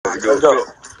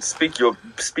Speak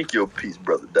your piece,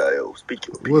 brother Dio. Speak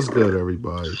your piece. What's good,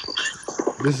 everybody?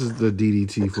 This is the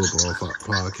DDT Football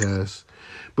podcast.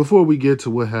 Before we get to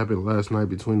what happened last night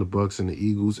between the Bucs and the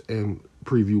Eagles and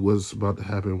preview what's about to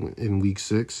happen in Week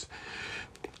 6,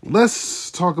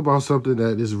 let's talk about something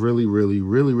that is really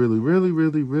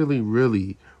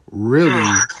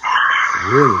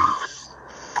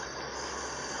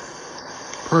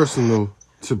personal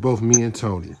to both me and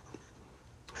Tony.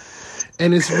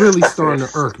 And it's really starting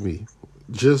to irk me.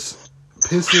 Just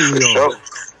pissing me off.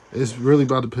 It's really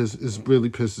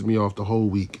pisses me off the whole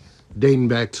week. Dating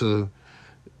back to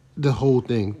the whole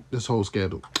thing, this whole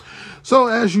scandal. So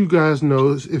as you guys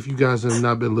know, if you guys have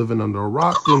not been living under a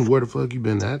rock, then where the fuck you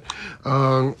been at?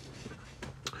 The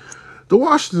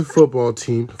Washington football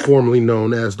team, formerly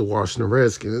known as the Washington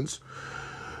Redskins,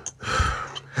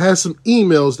 has some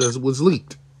emails that was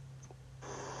leaked.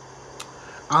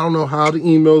 I don't know how the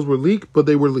emails were leaked, but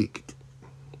they were leaked.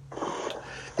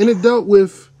 And it dealt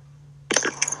with,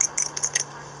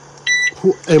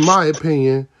 in my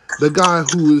opinion, the guy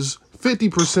who is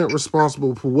 50%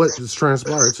 responsible for what has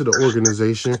transpired to the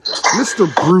organization,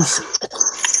 Mr. Bruce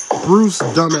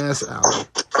Dumbass Allen.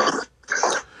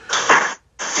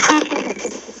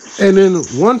 And then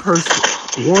one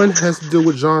has to deal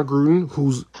with John Gruden,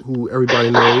 who everybody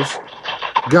knows,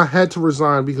 had to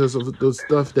resign because of the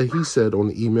stuff that he said on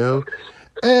the email,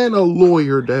 and a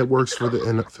lawyer that works for the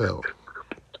NFL.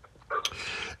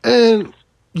 And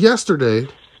yesterday,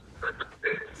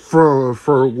 for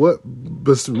what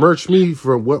besmirched me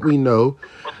from what we know,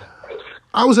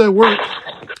 I was at work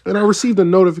and I received a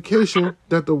notification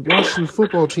that the Washington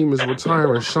football team is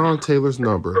retiring Sean Taylor's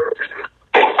number.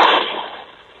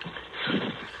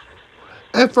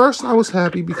 At first, I was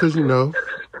happy because,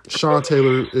 Sean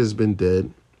Taylor has been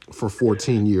dead for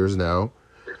 14 years now,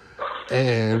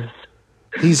 and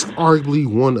he's arguably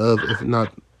one of, if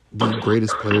not the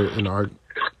greatest player in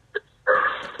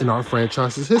our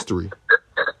franchise's history.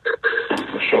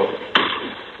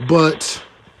 But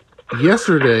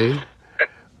yesterday,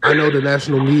 I know the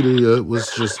national media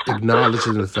was just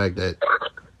acknowledging the fact that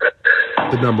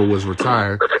the number was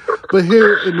retired. But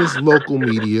here in this local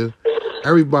media,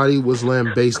 everybody was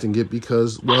lambasting it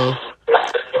because, well,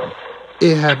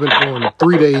 it happened on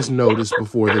 3 days' notice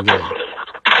before the game.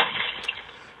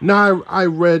 Now, I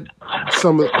read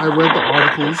the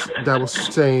articles that was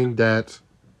saying that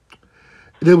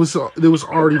there was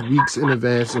already weeks in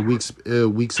advance and weeks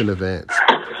in advance.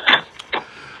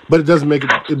 But it doesn't make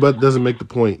the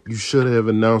point. You should have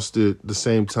announced it the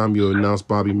same time you announced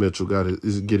Bobby Mitchell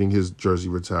is getting his jersey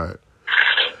retired.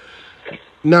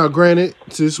 Now, granted,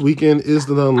 this weekend is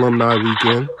the alumni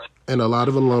weekend, and a lot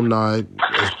of alumni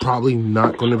is probably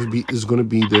not going to be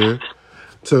there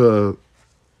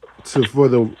for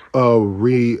the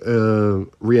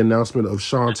re-announcement of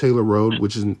Sean Taylor Road,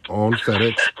 which is on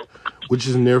FedEx, which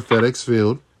is near FedEx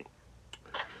Field.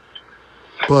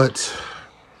 But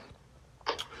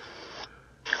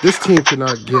this team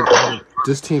cannot get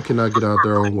out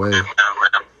their own way.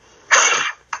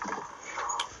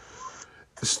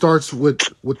 It starts with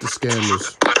the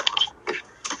scandals.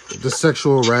 The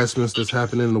sexual harassments that's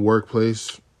happening in the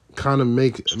workplace kind of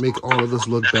make all of this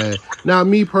look bad. Now,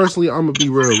 me personally, I'm going to be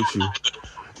real with you.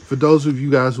 For those of you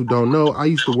guys who don't know, I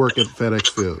used to work at FedEx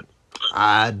Field.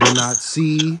 I did not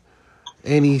see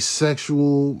any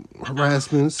sexual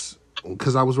harassments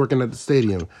because I was working at the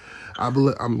stadium.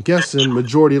 I'm guessing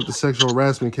majority of the sexual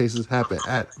harassment cases happen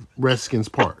at Redskins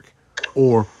Park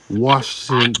or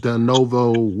Washington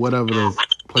Novo, whatever the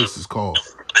place is called.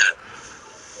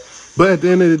 But at the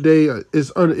end of the day,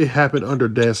 it happened under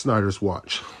Dan Snyder's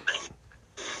watch.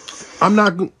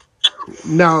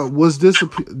 Now,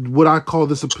 would I call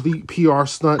this a PR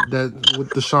stunt with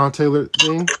the Sean Taylor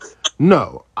thing?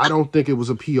 No, I don't think it was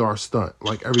a PR stunt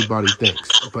like everybody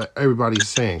thinks, but everybody's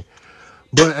saying.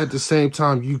 But at the same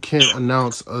time, you can't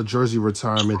announce a jersey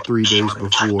retirement 3 days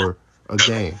before a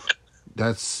game.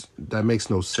 That makes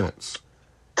no sense.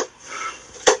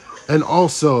 And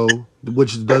also,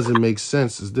 which doesn't make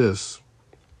sense, is this.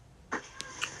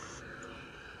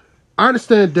 I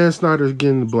understand Dan Snyder is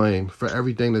getting the blame for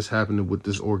everything that's happening with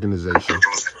this organization.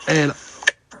 And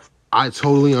I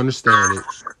totally understand it.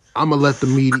 I'm going to let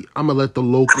the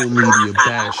local media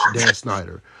bash Dan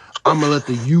Snyder. I'm going to let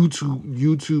the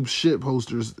YouTube shit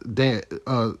posters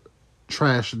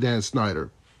trash Dan Snyder.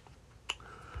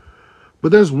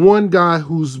 But there's one guy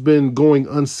who's been going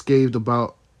unscathed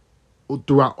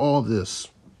throughout all this.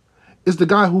 It's the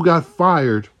guy who got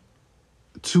fired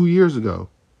 2 years ago.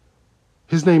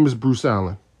 His name is Bruce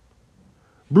Allen.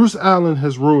 Bruce Allen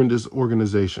has ruined this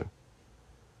organization.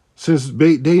 Since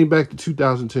dating back to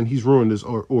 2010, he's ruined this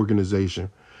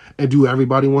organization. And do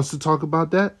everybody wants to talk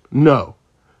about that? No,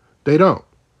 they don't.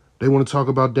 They want to talk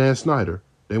about Dan Snyder.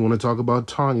 They want to talk about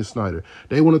Tanya Snyder.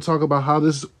 They want to talk about how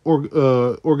this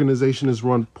organization is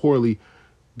run poorly,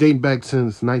 dating back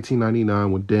since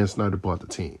 1999 when Dan Snyder bought the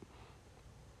team.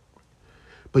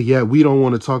 But yeah, we don't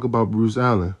want to talk about Bruce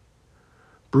Allen.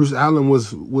 Bruce Allen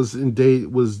was running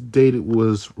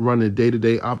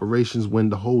day-to-day operations when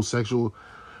the whole sexual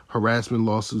harassment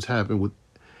lawsuits happened with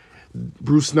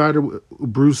Bruce Allen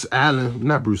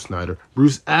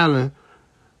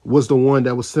was the one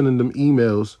that was sending them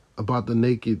emails about the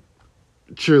naked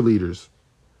cheerleaders.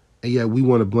 And yet we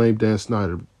want to blame Dan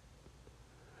Snyder.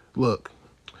 Look,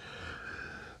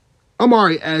 I'm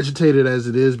already agitated as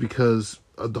it is because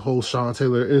of the whole Sean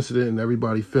Taylor incident and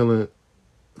everybody feeling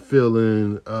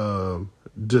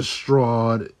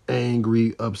distraught,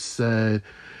 angry, upset.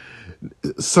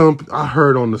 I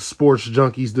heard on the Sports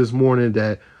Junkies this morning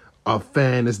that a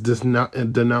fan is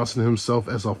denouncing himself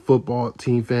as a football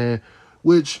team fan,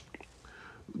 which,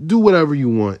 do whatever you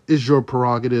want. It's your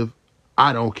prerogative.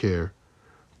 I don't care.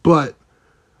 But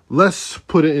let's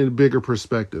put it in a bigger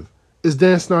perspective. Is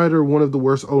Dan Snyder one of the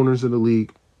worst owners in the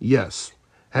league? Yes.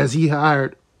 Has he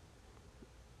hired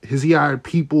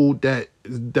people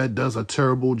that does a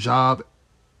terrible job?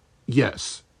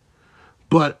 Yes.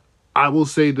 But I will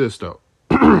say this, though.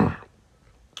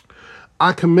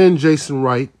 I commend Jason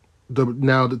Wright,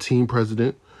 the team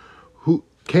president, who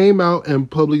came out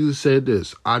and publicly said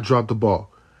this: I dropped the ball.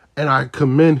 And I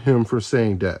commend him for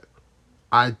saying that.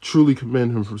 I truly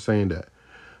commend him for saying that.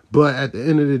 But at the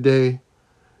end of the day,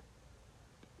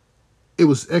 it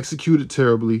was executed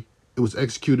terribly. It was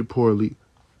executed poorly.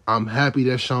 I'm happy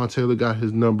that Sean Taylor got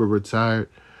his number retired.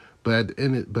 But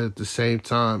at the same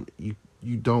time, you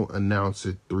don't announce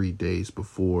it 3 days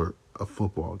before a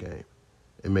football game.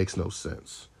 It makes no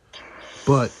sense.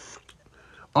 But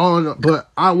before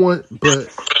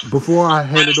I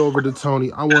hand it over to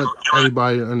Tony, I want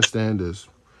everybody to understand this.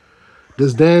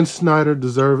 Does Dan Snyder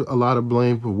deserve a lot of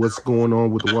blame for what's going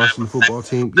on with the Washington football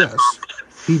team? Yes,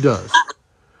 he does.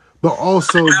 But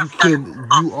also,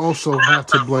 you also have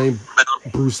to blame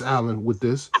Bruce Allen with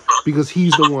this because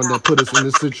he's the one that put us in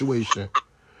this situation.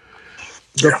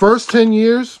 The first 10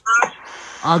 years,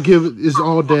 I'll give it is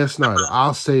all Dan Snyder.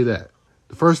 I'll say that.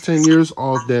 The first 10 years,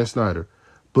 all Dan Snyder.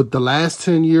 But the last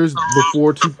 10 years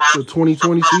before the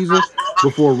 2020 season,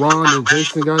 before Ron and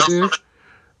Jason got there,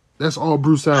 that's all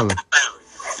Bruce Allen.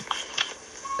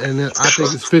 And then I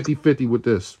think it's 50-50 with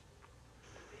this.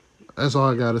 That's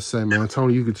all I got to say, man.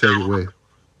 Tony, you can take it away.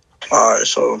 All right,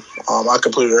 so I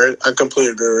completely agree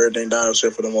with everything Dino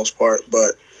said for the most part,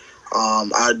 but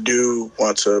I do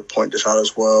want to point this out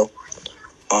as well.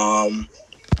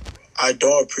 I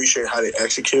don't appreciate how they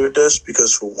executed this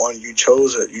because, for one, you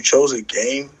chose a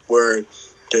game where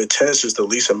the attendance is the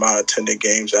least amount of attended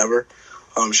games ever.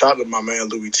 Shout out to my man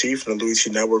Louis T from the Louis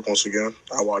T Network once again.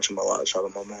 I watch him a lot. Shout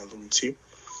out to my man Louis T.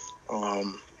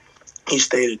 He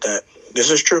stated that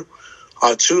this is true.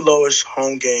 Our two lowest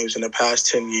home games in the past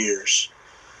 10 years,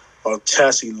 or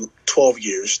 12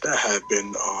 years that have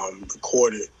been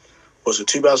recorded, was the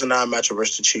 2009 matchup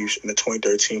versus the Chiefs and the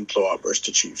 2013 blowout versus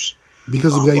the Chiefs.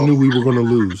 Because they knew we were going to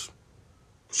lose.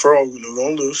 For all we knew we were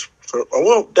going to lose. The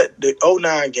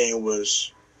 2009 game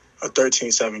was a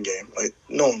 13-7 game. Like,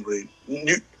 no one really...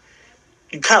 You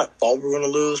kind of thought we were going to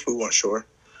lose, but we weren't sure.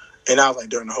 And I was like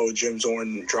during the whole Jim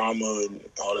Zorn drama and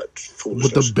all that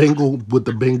foolishness. With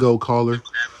the bingo caller.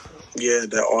 Yeah,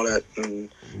 all that.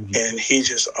 And he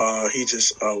just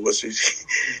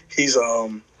he's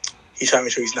trying to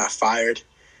make sure he's not fired.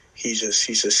 He's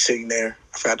just sitting there.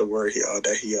 I forgot the word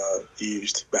that he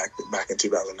used back in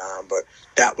 2009, but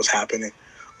that was happening.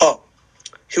 Oh,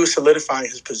 he was solidifying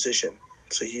his position,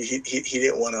 so he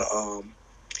didn't want to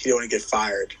get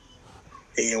fired.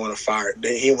 He didn't want to fire. He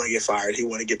didn't want to get fired. He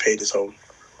wanted to get paid his whole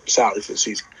salary for the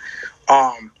season.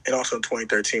 And also in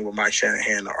 2013 with Mike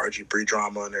Shanahan, the RG3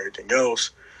 drama and everything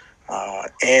else,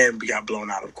 and we got blown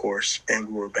out, of course, and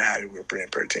we were bad. And we were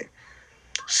 3-13.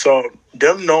 So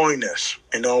them knowing this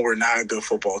and knowing we're not a good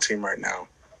football team right now,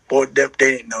 well, they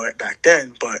didn't know it back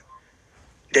then, but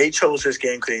they chose this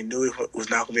game because they knew it was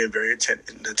not going to be the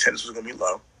attendance was going to be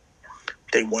low.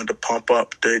 They wanted to pump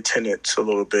up the attendance a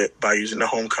little bit by using the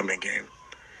homecoming game.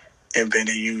 And then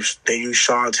they used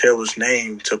Sean Taylor's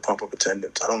name to pump up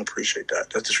attendance. I don't appreciate that.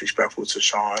 That's disrespectful to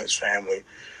Sean and his family.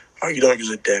 You don't use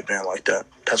a dead man like that.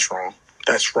 That's wrong.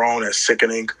 That's wrong. That's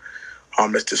sickening.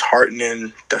 That's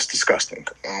disheartening. That's disgusting.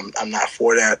 I'm not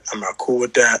for that. I'm not cool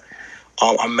with that.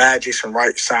 I'm mad Jason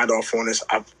Wright signed off on this.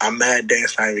 I'm mad Dan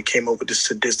Snyder came up with this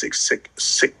sadistic, sick,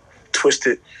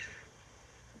 twisted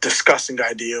disgusting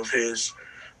idea of his.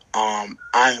 I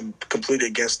am completely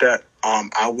against that.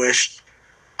 I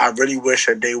really wish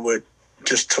that they would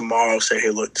just tomorrow say,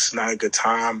 hey, look, this is not a good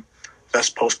time. Let's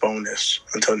postpone this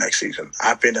until next season.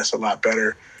 I think that's a lot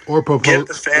better. Or give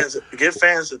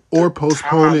fans or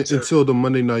postpone it until the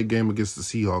Monday night game against the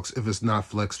Seahawks if it's not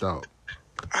flexed out.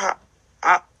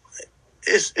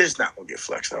 It's not going to get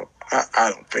flexed out.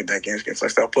 I don't think that game's getting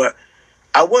flexed out, but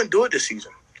I wouldn't do it this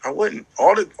season. I wouldn't.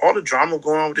 All the drama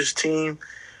going on with this team,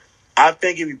 I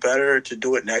think it'd be better to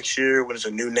do it next year when it's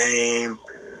a new name,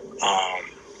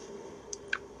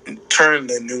 turn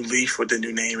the new leaf with the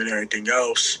new name and everything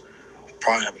else.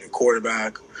 Probably have a new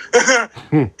quarterback.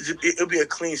 It'll be a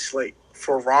clean slate.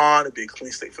 For Ron, it'll be a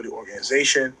clean slate for the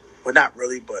organization. Well, not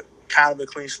really, but kind of a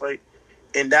clean slate.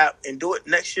 And do it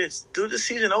next year. Do the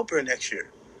season opener next year.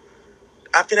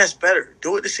 I think that's better.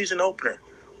 Do it the season opener.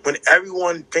 When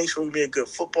everyone thinks we're going to be a good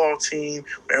football team,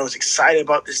 when everyone's excited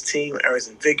about this team, when everyone's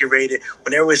invigorated,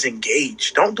 when everyone's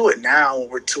engaged. Don't do it now when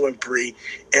we're 2-3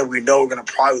 and we know we're going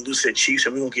to probably lose to the Chiefs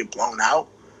and we're going to get blown out.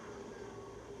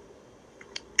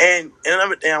 And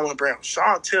another thing I want to bring up,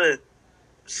 Sean Taylor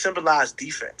symbolized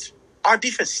defense. Our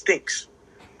defense stinks.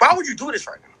 Why would you do this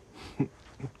right now?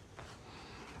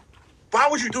 Why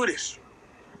would you do this?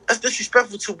 That's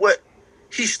disrespectful to what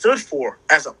he stood for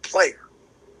as a player.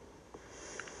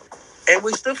 And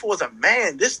what he stood for as a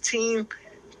man. This team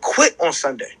quit on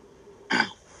Sunday.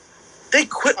 They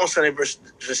quit on Sunday versus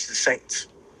the Saints.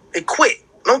 They quit.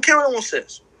 I don't care what anyone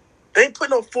says. They ain't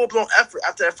put no full-blown effort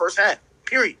after that first half.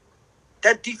 Period.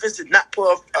 That defense did not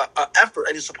put up an effort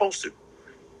as it's supposed to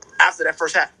after that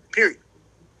first half. Period.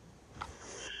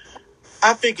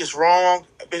 I think it's wrong.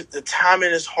 The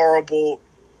timing is horrible.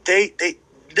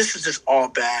 This is just all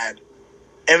bad.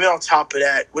 And then on top of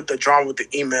that, with the drama with the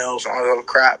emails and all that other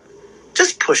crap,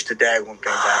 just push the daggone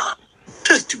thing back.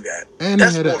 Just do that. And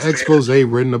they had an expose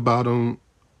written about him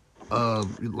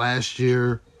last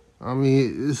year. I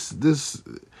mean,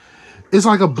 it's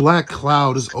like a black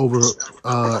cloud is over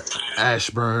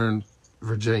Ashburn,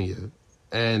 Virginia,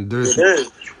 and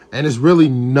it's really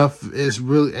nothing. It's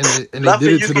really and they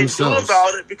did it to themselves. Nothing you can do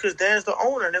about it because Dan's the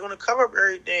owner. They're going to cover up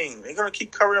everything. They're going to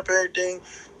keep covering up everything.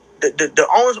 The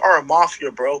owners are a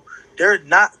mafia, bro. They're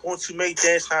not going to make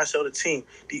Dan Snyder sell the team.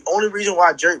 The only reason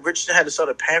why Jerry Richardson had to sell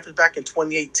the Panthers back in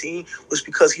 2018 was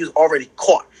because he was already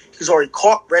caught. He was already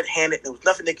caught red-handed. There was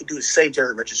nothing they could do to save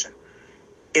Jerry Richardson.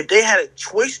 If they had a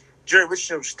choice, Jerry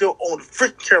Richardson would still own the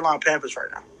freaking Carolina Panthers right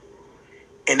now.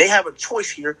 And they have a choice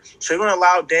here. So they're going to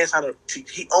allow Dan Snyder to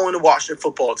own the Washington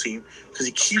football team because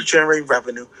he keeps generating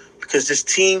revenue. Because this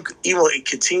team, even though it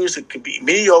continues to be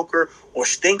mediocre or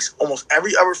stinks almost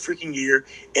every other freaking year,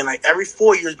 and like every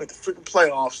 4 years make the freaking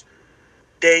playoffs,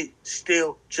 they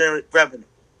still generate revenue.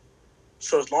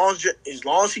 So as long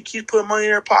as he keeps putting money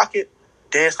in their pocket,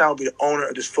 Dan Snyder will be the owner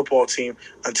of this football team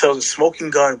until the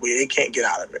smoking gun where they can't get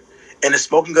out of it. And the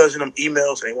smoking gun's in them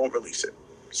emails, and they won't release it.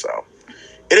 So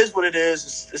it is what it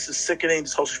is. This is sickening.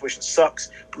 This whole situation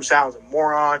sucks. Bruce Allen's a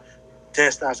moron.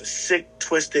 Dan Snyder's a sick,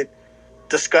 twisted,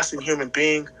 disgusting human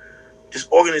being. This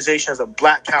organization has a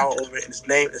black cow over it, and his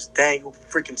name is Daniel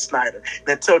freaking Snyder. And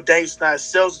until Daniel Snyder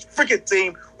sells his freaking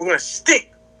team, we're going to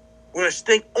stink. We're going to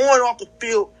stink on and off the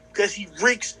field because he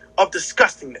reeks of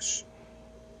disgustingness.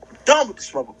 I'm done with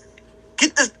this motherfucker.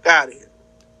 Get this guy out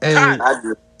of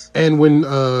here. And when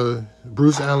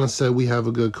Bruce Allen said we have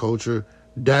a good culture,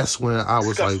 that's when I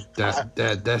was like,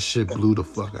 that shit blew the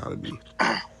fuck out of me.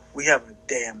 We have a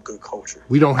damn good culture.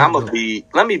 We don't have. Let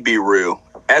me be real.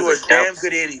 You're a damn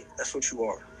good idiot. That's what you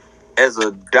are. As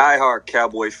a diehard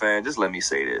Cowboy fan, just let me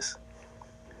say this.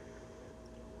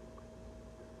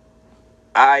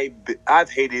 I've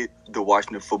hated the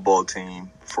Washington football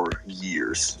team for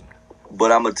years,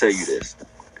 but I'm gonna tell you this: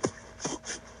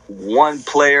 one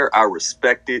player I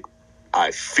respected,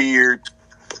 I feared,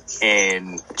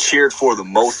 and cheered for the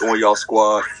most on y'all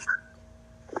squad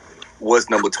was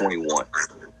number 21.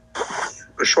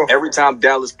 For sure. Every time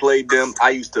Dallas played them,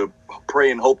 I used to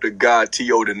pray and hope to God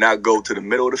T.O. did not go to the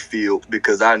middle of the field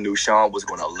because I knew Sean was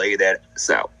going to lay that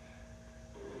out.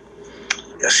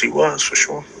 Yes, he was, for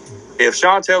sure. If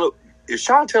Sean Taylor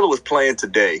was playing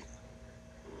today,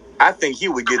 I think he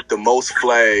would get the most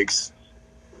flags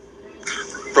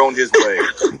thrown his way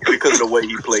because of the way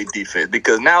he played defense.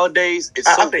 Because nowadays,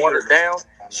 it's so watered down.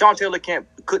 Sean Taylor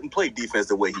couldn't play defense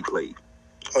the way he played.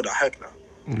 Oh, the heck no.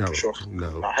 No, for sure.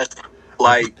 No.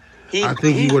 Like, I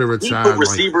think he would have retired. He put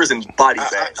receivers in body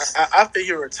bags. I think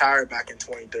he retired back in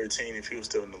 2013 if he was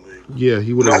still in the league. Yeah,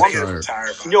 he would have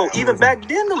retired. Even back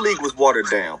then, the league was watered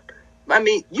down. I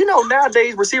mean,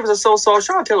 nowadays, receivers are so soft.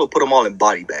 Sean Taylor would put them all in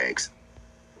body bags.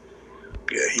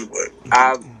 Yeah, he would.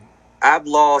 I've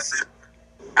lost.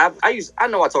 I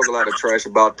know I talk a lot of trash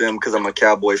about them because I'm a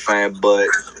Cowboy fan, but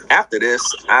after this,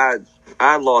 I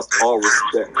lost all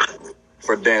respect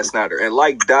for Dan Snyder. And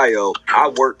like Dio, I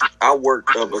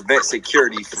worked of event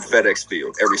security for FedEx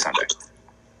Field every Sunday.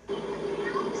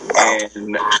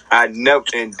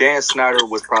 And Dan Snyder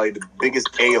was probably the biggest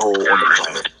a-hole on the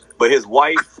planet. But his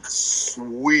wife,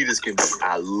 sweet as can be.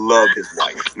 I love his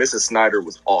wife. Mrs. Snyder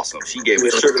was awesome. She gave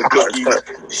us sugar cookies.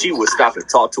 She would stop and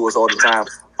talk to us all the time.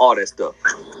 All that stuff.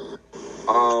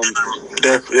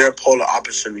 They're polar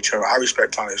opposite of each other. I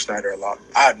respect Tanya Snyder a lot.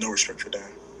 I have no respect for Dan.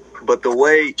 But the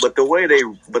way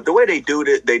they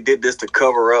did this to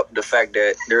cover up the fact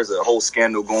that there's a whole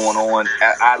scandal going on.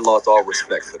 I lost all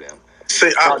respect for them.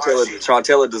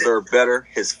 Chantella deserved better.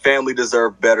 His family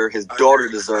deserved better. His daughter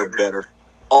deserved better.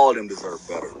 All of them deserve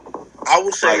better. I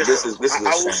will say like, this is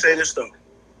I will say this though.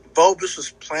 Bogus was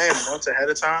planned months ahead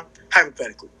of time.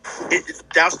 Hypothetically,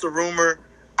 that's the rumor.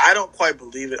 I don't quite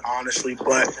believe it honestly,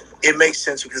 but it makes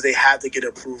sense because they had to get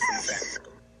approved from the family.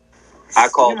 I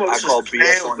call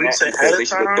BS on that because they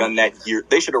should have done that year.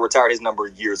 They should have retired his number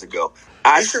years ago.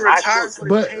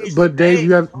 But Dave,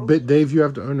 you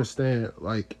have to understand.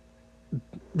 Like,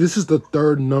 this is the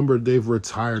third number they've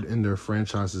retired in their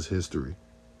franchise's history.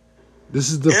 This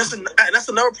is and that's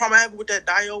another problem I have with that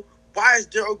Dio. Why is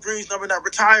Darryl Green's number not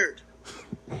retired?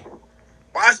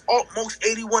 Why is most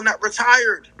 81 not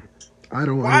retired?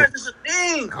 Why is this a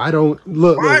thing? I don't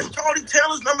look. Why is Charlie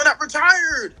Taylor's number not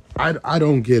retired? I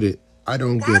don't get it. I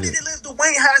don't get it. Why did they let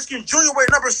Dwayne Haskins Jr. wear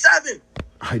number 7?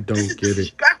 I don't get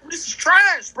it. This is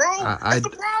trash, bro. That's the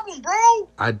problem, bro.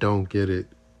 I don't get it.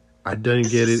 I don't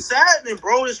get it. This is saddening,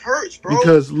 bro. This hurts, bro.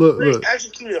 Because look,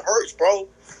 executed hurts, bro.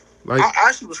 Like, I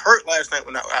actually was hurt last night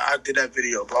when I did that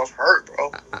video, bro. I was hurt,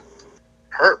 bro.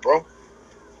 Hurt, bro.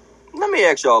 Let me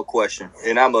ask y'all a question,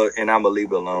 and I'm a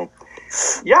leave it alone.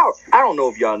 Y'all, I don't know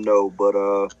if y'all know, but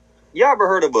y'all ever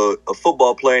heard of a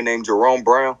football player named Jerome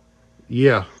Brown?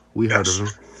 Yeah, we heard of him.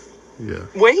 Yeah.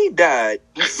 When he died,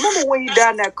 remember when he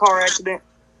died in that car accident?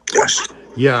 Yes.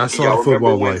 Yeah, I saw the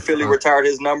football when life. Philly retired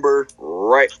his number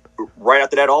right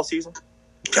after that all season?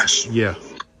 Yes. Yeah.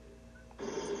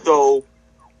 So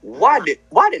why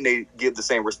didn't they give the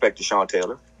same respect to Sean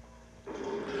Taylor?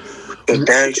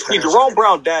 Jerome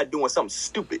Brown died doing something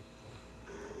stupid.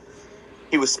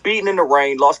 He was speeding in the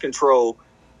rain, lost control,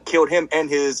 killed him and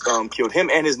his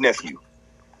nephew.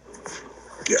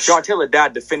 Yes. Sean Taylor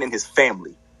died defending his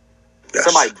family. Yes.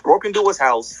 Somebody broke into his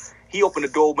house. He opened the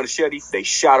door with a machete. They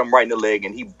shot him right in the leg,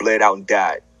 and he bled out and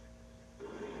died.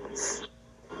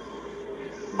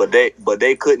 But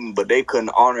they couldn't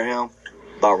honor him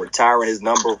by retiring his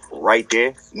number right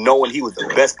there, knowing he was the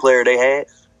best player they had.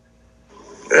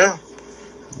 Yeah.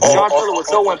 Sean Taylor was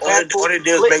so impactful. All they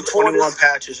did was make 21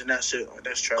 patches, and that's it.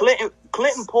 That's true.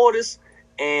 Clinton Portis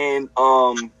and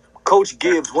Coach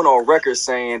Gibbs went on record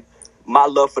saying, "My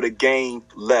love for the game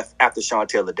left after Sean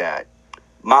Taylor died.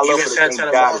 My love for the game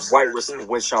died right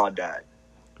when Sean died."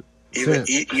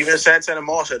 Even Santana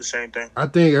Moss said the same thing. I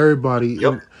think everybody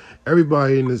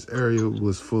in this area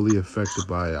was fully affected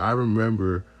by it. I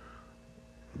remember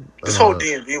this whole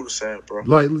DMV was sad, bro.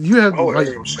 Like, you have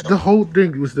the whole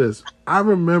thing was this. I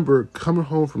remember coming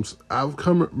home from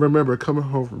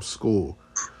school,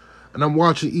 and I'm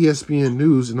watching ESPN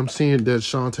News, and I'm seeing that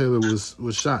Sean Taylor was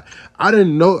shot. I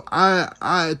didn't know.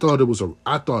 I thought it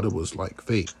was like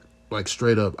fake, like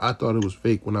straight up. I thought it was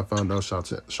fake when I found out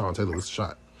Sean Taylor was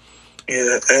shot.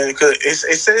 Yeah, and because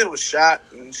it said it was shot,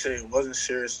 and it said it wasn't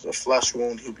serious. It was a flesh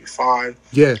wound. He'll be fine.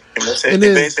 Yeah, and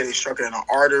they said he struck it in an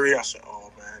artery. I said,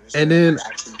 "Oh man!" And then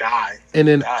actually died. And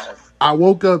then I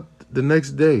woke up the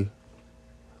next day.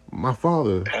 My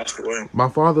father passed away. My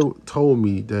father told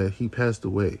me that he passed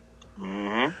away.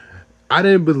 Mm-hmm. I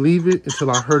didn't believe it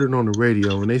until I heard it on the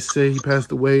radio, and they said he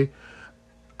passed away.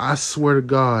 I swear to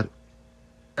God,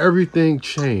 everything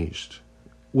changed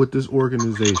with this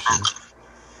organization.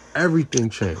 Everything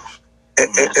changed.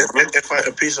 If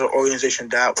a piece of the organization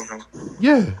died with him.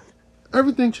 Yeah,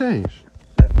 everything changed.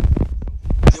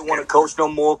 Didn't want to coach no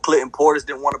more. Clinton Portis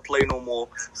didn't want to play no more.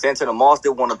 Santana Moss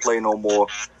didn't want to play no more.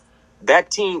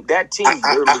 That team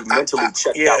literally mentally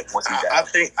checked out once he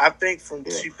died. I think from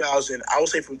 2000, I would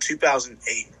say from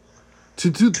 2008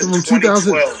 from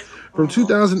 2012. From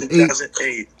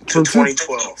 2008 to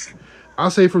 2012.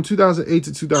 I'll say from 2008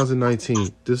 to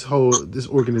 2019, this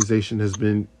organization has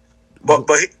been. But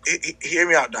hear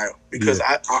me out, Dio, because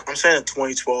I'm saying in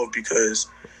 2012 because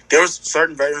there was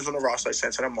certain veterans on the roster, like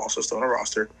Santana Moss was still on the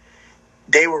roster.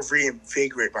 They were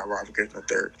reinvigorated by Robert Griffin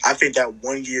III. I think that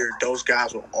 1 year, those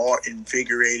guys were all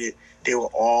invigorated. They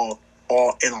were all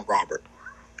in on Robert.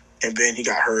 and then he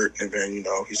got hurt, and then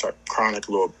he started chronic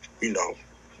little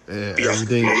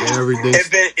everything. And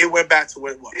then it went back to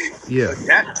what it was. Yeah. But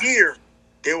that year,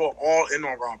 they were all in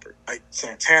on Robert. Like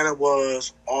Santana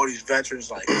was, all these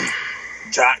veterans like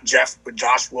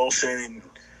Josh Wilson and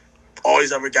all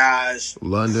these other guys.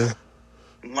 London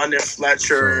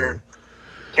Fletcher,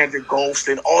 Kendrick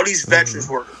Golston, all these veterans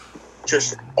were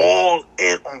just all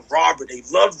in on Robert. They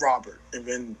loved Robert, and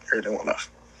then everything went left.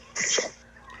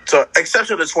 So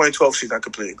exception of the 2012 season, I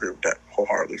completely agree with that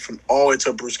wholeheartedly. From all the way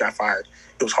until Bruce got fired,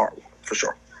 it was horrible, for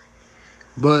sure.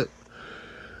 But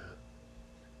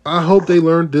I hope they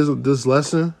learned this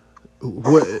lesson.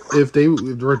 If they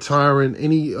retiring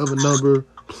any of a number,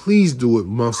 please do it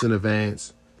months in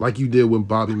advance, like you did with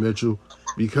Bobby Mitchell,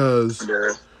 because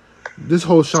this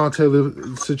whole Sean Taylor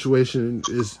situation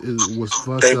was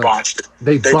fucked up. Botched it.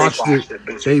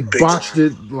 They botched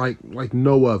it like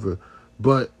no other.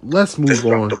 But let's move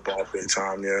on. The ball big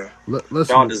time, yeah.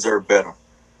 Sean deserved better.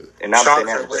 And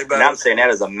I'm saying that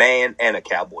as a man and a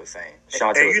Cowboy fan.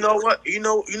 And you know what? You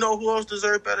know who else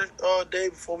deserved better,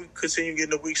 Dave, before we continue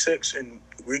getting to week 6 and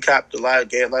recap the last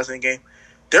game?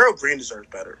 Darryl Green deserves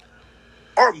better.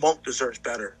 Art Monk deserves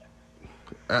better.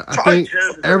 I think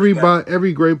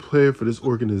every great player for this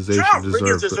organization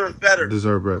deserves better. They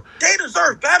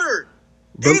deserve better.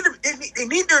 They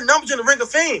need their numbers in the Ring of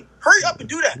Fame. Hurry up and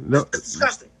do that. No, it's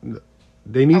disgusting.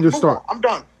 They need to start. I'm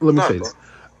done. Let me say this.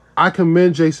 I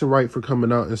commend Jason Wright for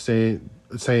coming out and saying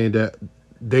that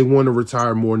they want to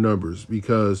retire more numbers,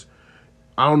 because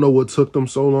I don't know what took them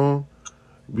so long,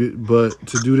 but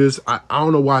to do this, I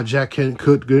don't know why Jack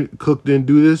Cook didn't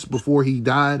do this before he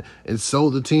died and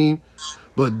sold the team,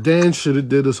 but Dan should have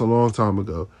did this a long time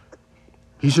ago.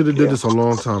 He should have did this a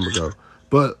long time ago.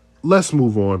 But let's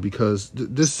move on, because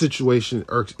this situation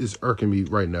is irking me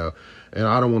right now, and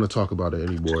I don't want to talk about it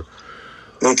anymore.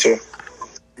 Me too.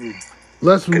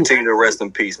 Let's continue to rest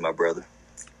in peace, my brother.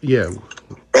 Yeah.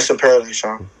 Rest in paradise,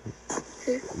 Sean.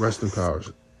 Rest in power,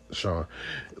 Sean.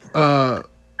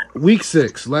 Week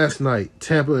 6, last night,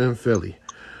 Tampa and Philly.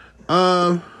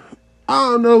 I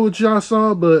don't know what y'all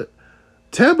saw, but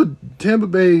Tampa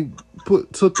Bay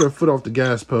took their foot off the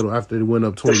gas pedal after they went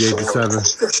up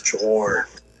 28-7. Sure.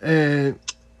 And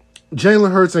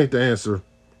Jalen Hurts ain't the answer.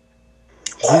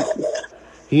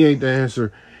 He ain't the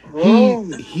answer.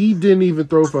 He didn't even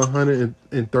throw for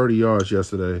 130 yards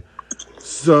yesterday.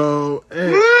 So,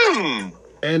 and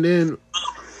then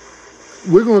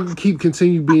we're going to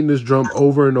continue beating this drum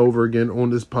over and over again on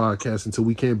this podcast until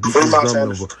we can't beat this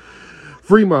drum over.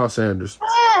 Free Miles Sanders.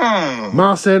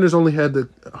 Miles Sanders only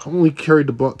carried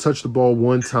the ball, touched the ball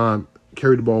one time,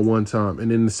 carried the ball one time,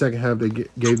 and in the second half they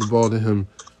gave the ball to him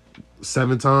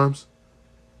 7 times.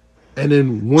 And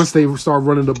then once they start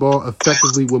running the ball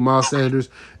effectively with Miles Sanders,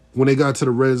 when they got to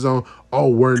the red zone,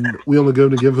 we only going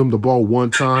to give him the ball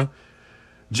one time.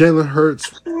 Jalen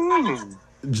Hurts,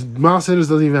 Miles Sanders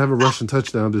doesn't even have a rushing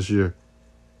touchdown this year.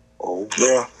 Oh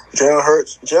yeah, Jalen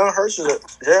Hurts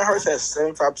has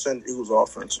 75% Eagles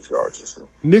offensive yards.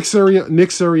 Nick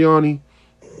Sirianni,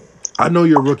 I know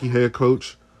you're a rookie head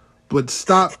coach, but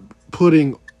stop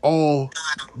putting all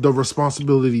the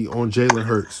responsibility on Jalen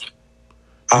Hurts.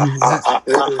 I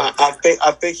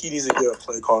think he needs to give up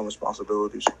play calling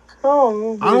responsibilities.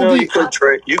 You could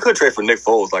trade for Nick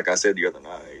Foles, like I said the other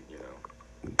night.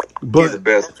 But he's the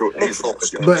best.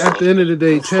 But at the end of the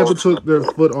day, Tampa took their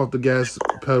foot off the gas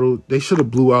pedal. They should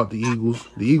have blew out the Eagles.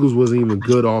 The Eagles wasn't even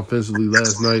good offensively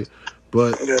last night,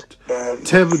 but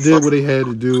Tampa did what they had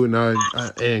to do,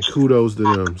 and kudos to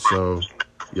them. So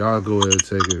y'all go ahead and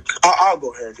take it. I'll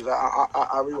go ahead because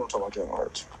I really want to talk about Jalen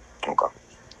Hurts. Okay.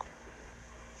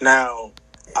 Now,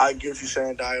 I get what you're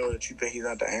saying, Dio, that you think he's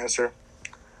not the answer.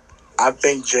 I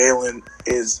think Jalen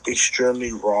is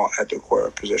extremely raw at the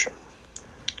quarterback position.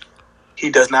 He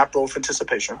does not throw for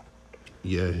anticipation.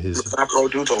 Yeah, he does not throw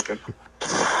dudes open.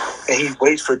 And he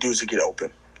waits for dudes to get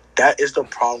open. That is the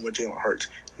problem with Jalen Hurts.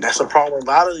 And that's the problem with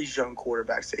a lot of these young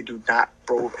quarterbacks. They do not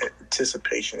throw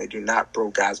anticipation. They do not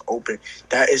throw guys open.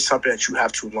 That is something that you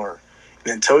have to learn.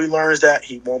 And until he learns that,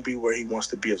 he won't be where he wants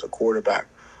to be as a quarterback.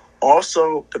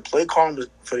 Also, the play calling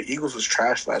for the Eagles was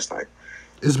trash last night.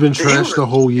 It's been trash the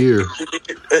whole year.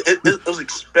 It was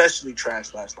especially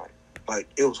trash last night. Like,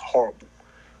 it was horrible.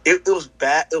 It was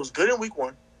bad. It was good in week 1.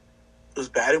 It was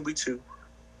bad in week 2.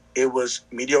 It was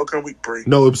mediocre in week 3.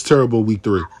 No, it was terrible week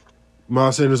 3.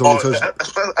 Miles Sanders only touched.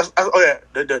 That's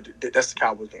the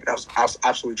Cowboys game. That was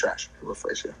absolutely trash.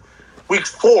 Rephrase here. Week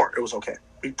 4, it was okay.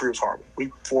 Week 3 was horrible.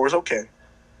 Week 4 was okay.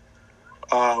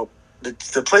 The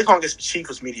play calling against the Chiefs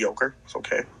was mediocre. It's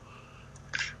okay.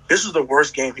 This was the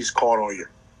worst game he's called all year,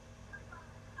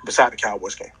 beside the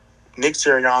Cowboys game. Nick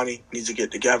Sirianni needs to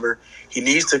get together. He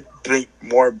needs to bring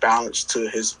more balance to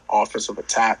his offensive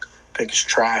attack. I think it's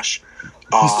trash.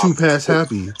 He's too pass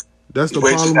happy. That's the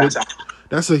problem.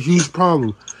 That's a huge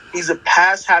problem. He's a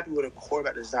pass happy with a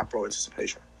quarterback that does not throw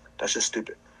anticipation. That's just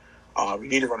stupid. We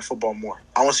need to run the football more.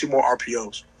 I want to see more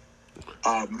RPOs.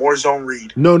 More zone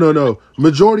read. No.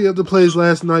 Majority of the plays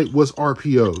last night was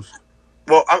RPOs.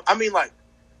 Well, I mean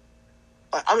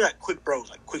quick throws,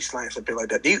 like quick slants and things like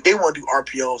that. They want to do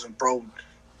RPOs and throw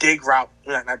dig route,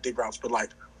 not dig routes, but like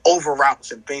over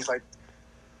routes and things like.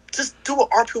 Just do an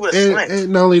RPO with a slant.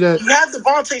 And not only that, you have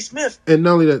Devontae Smith. And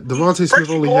not only that, Devontae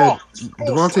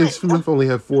Smith only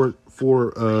had four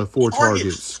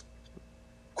targets.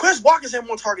 Chris Watkins had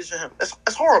more targets than him. That's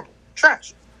horrible.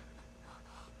 Trash.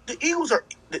 The Eagles are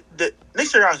Nick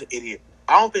Sirianni's an idiot.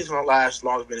 I don't think it's going to last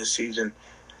longer than this season.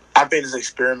 I think this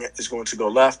experiment is going to go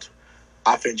left.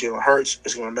 I think Jalen Hurts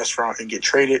is going to mess around and get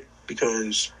traded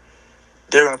because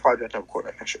they're going to probably draft a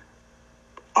quarterback next year.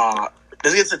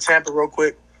 Let's get to Tampa real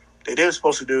quick. They did what they're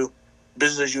supposed to do.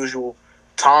 Business as usual.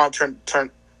 Tom turned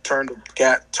the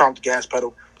gas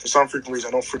pedal for some freaking reason.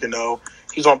 I don't freaking know.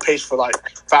 He's on pace for like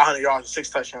 500 yards and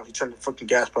 6 touchdowns. He turned the freaking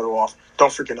gas pedal off.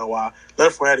 Don't freaking know why.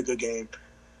 Leonard Fournette had a good game.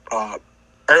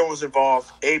 Everyone was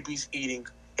involved. AB's eating.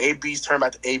 AB's turned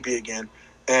back to AB again.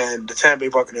 And the Tampa Bay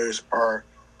Buccaneers are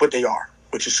what they are,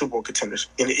 which is Super Bowl contenders.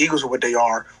 And the Eagles are what they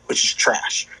are, which is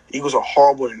trash. The Eagles are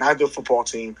horrible. They're not a good football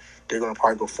team. They're going to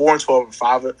probably go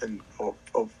 4-12 and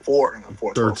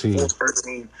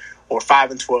 4-13, or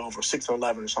 5-12 or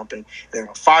 6-11 or something. They're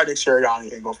going to fire Nick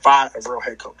Sirianni and go find a real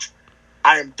head coach.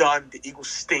 I am done. The Eagles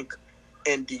stink,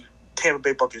 and the Tampa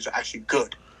Bay Buccaneers are actually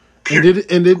good. Period.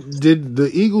 Did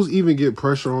the Eagles even get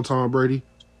pressure on Tom Brady?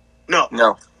 No.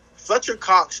 Fletcher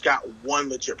Cox got one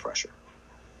legit pressure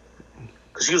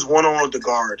because he was one-on-one with the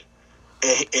guard,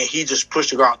 and he just pushed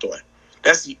the guard away.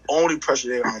 That's the only pressure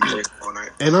they got on Brady all night.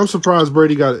 And I'm surprised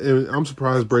Brady had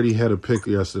a pick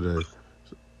yesterday.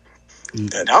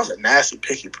 That was a nasty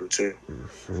pick he threw too.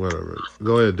 Whatever.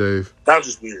 Go ahead, Dave. That was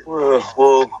just weird.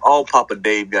 Well, all Papa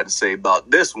Dave got to say about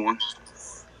this one.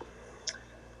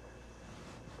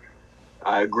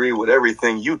 I agree with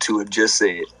everything you two have just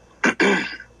said.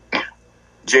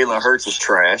 Jalen Hurts is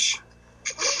trash.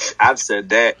 I've said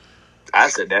that. I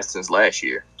said that since last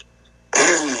year.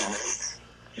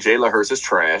 Jalen Hurts is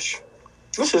trash.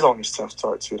 This is on his 10th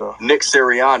start, too, though. Nick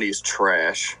Sirianni is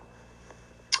trash.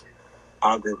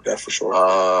 I agree with that for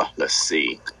sure. Let's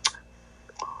see.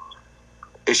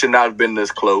 It should not have been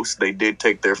this close. They did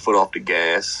take their foot off the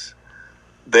gas.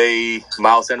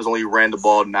 Miles Sanders only ran the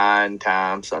ball 9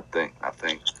 times, I think.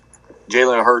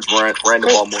 Jalen Hurts ran the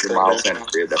ball more than Miles Sanders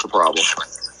did. That's a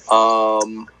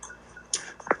problem.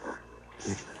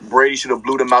 Brady should have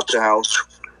blew them out the house.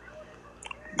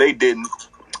 They didn't.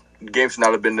 The game should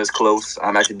not have been this close.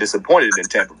 I'm actually disappointed in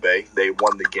Tampa Bay. They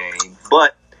won the game,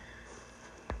 but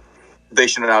they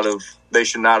should not have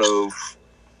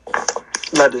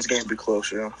let this game be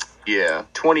close. Yeah,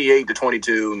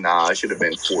 28-22. Nah, it should have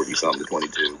been 40-something to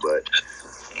 22.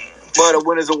 But a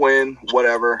win is a win.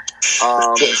 Whatever.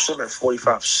 It should have been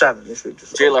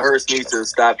 45-7. Jalen Hurts needs to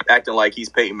stop acting like he's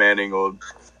Peyton Manning or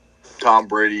Tom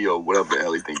Brady or whatever the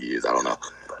hell he thinks he is. I don't know.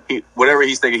 Whatever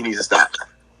he's thinking, he needs to stop.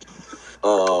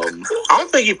 I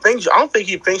don't think he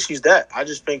thinks he's that. I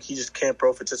just think he just can't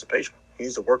throw for anticipation. He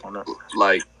needs to work on that.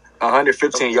 Like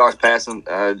 115 yards passing,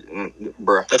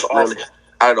 bruh. That's awful. Really?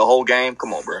 Out of the whole game?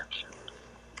 Come on, bruh.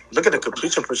 Look at the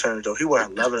completion percentage, though. He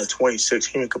went 11-26.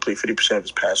 He didn't complete 50% of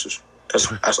his passes.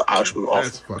 That's actually awful.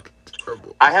 That's fucking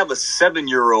terrible. I have a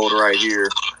 7-year-old right here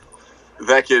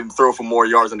that can throw for more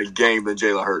yards in the game than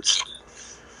Jalen Hurts.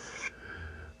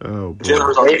 Oh, boy.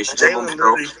 Jalen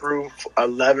literally threw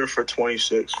 11 for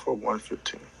 26 for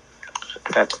 115.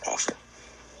 That's awful.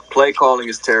 Play calling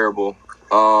is terrible.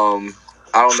 I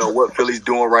don't know what Philly's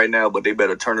doing right now, but they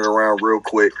better turn it around real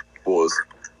quick, or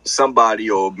somebody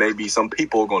or maybe some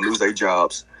people are going to lose their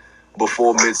jobs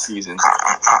before midseason.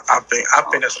 I think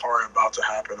that's already about to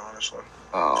happen, honestly.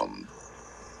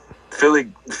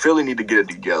 Philly need to get it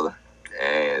together,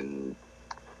 and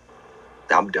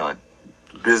I'm done.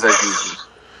 Business as usual.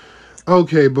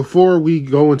 Okay, before we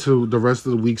go into the rest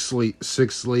of the week's slate,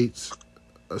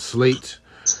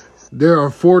 there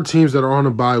are 4 teams that are on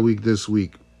a bye week this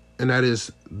week, and that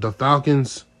is the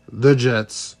Falcons, the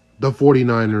Jets, the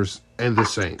 49ers, and the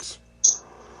Saints.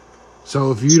 So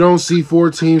if you don't see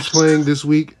 4 teams playing this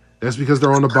week, that's because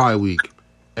they're on a bye week,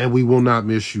 and we will not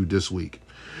miss you this week.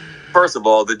 First of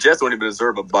all, the Jets don't even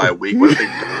deserve a bye week. What are they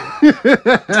doing?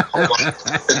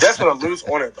 The Jets going to lose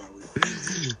on it bye week.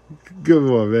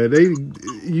 Come on, man.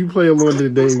 You play a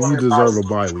London game, you deserve a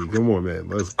bye week. Come on,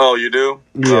 man. Oh, you do?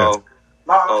 Yeah.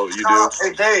 Oh, you do?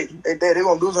 Hey, Dave, they're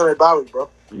going to lose on their bye week, bro.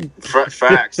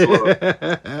 Facts. Look,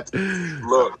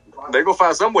 they're going to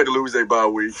find some way to lose their bye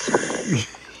week.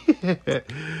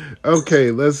 Okay,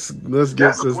 let's get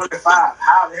That's this. 25.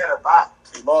 How they had a bye?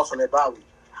 They lost on their bye week.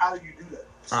 How do you do that?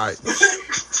 All right.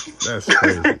 That's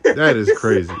crazy. That is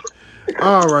crazy.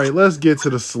 All right, let's get to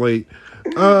the slate.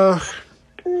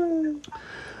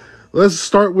 Let's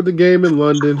start with the game in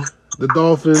London. The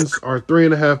Dolphins are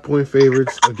 3.5-point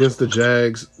favorites against the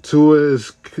Jags. Tua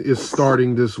is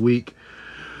starting this week.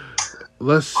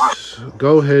 Let's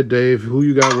go ahead, Dave. Who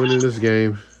you got winning this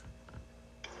game?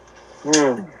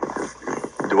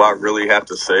 Do I really have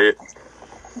to say it?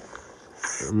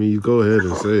 I mean, you go ahead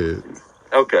and say it.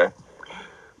 Okay.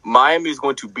 Miami is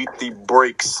going to beat the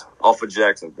brakes off of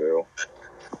Jacksonville.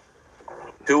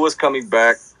 Tua's coming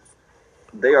back.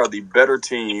 They are the better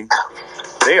team.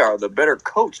 They are the better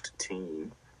coached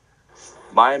team.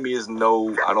 I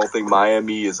don't think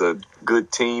Miami is a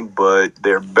good team, but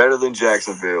they're better than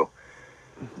Jacksonville.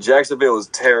 Jacksonville is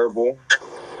terrible.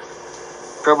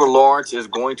 Trevor Lawrence is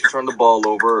going to turn the ball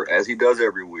over, as he does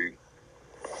every week.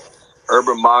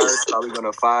 Urban Meyer's probably going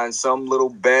to find some little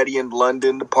baddie in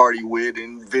London to party with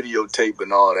and videotape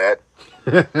and all that.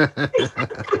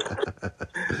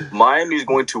 Miami's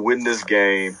going to win this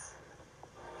game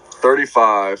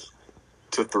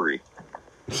 35-3.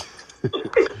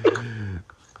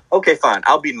 Okay, fine.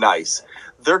 I'll be nice.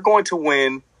 They're going to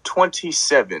win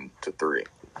 27-3.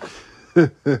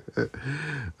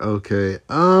 Okay.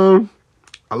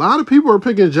 A lot of people are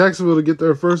picking Jacksonville to get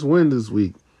their first win this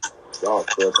week.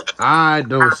 I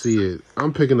don't see it.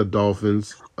 I'm picking the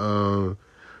Dolphins.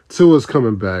 Tua's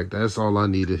coming back. That's all I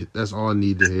needed. That's all I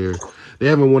need to hear. They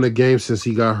haven't won a game since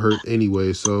he got hurt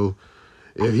anyway. So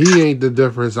if he ain't the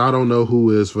difference, I don't know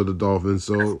who is for the Dolphins.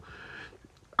 So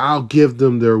I'll give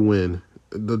them their win.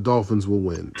 The Dolphins will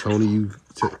win. Tony, you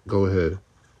go ahead.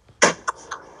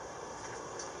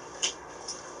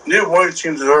 Neither one of the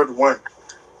teams deserve to win.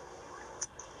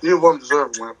 Neither one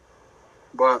deserve to win.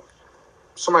 But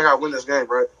somebody got to win this game,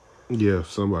 right? Yeah,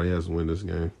 somebody has to win this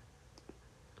game.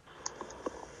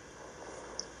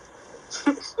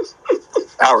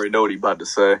 I already know what he's about to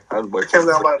say. I'm about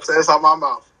to say it's out my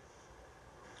mouth.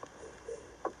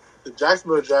 The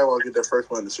Jacksonville Jaguars get their first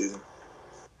win of the season.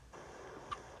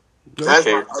 That's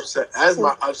my upset. That's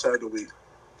my upset of the week.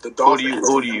 The Dolphins.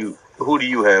 Who do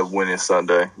you have winning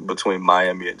Sunday between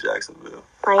Miami and Jacksonville?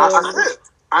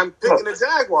 I'm picking the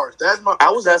Jaguars. That's my.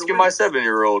 I was asking my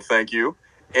 7-year-old, thank you,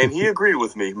 and he agreed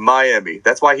with me. Miami.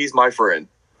 That's why he's my friend.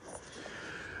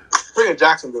 Picking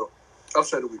Jacksonville.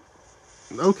 Upset of the week.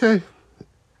 Okay.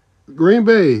 Green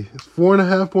Bay,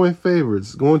 4.5-point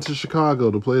favorites, going to Chicago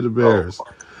to play the Bears.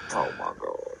 Oh my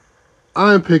God.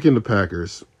 I'm picking the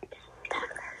Packers.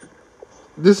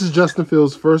 This is Justin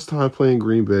Fields' first time playing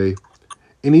Green Bay,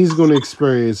 and he's going to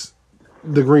experience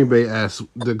the Green Bay ass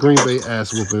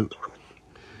whooping.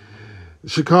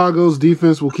 Chicago's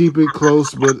defense will keep it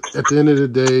close, but at the end of the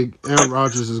day, Aaron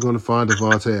Rodgers is going to find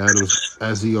Devontae Adams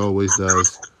as he always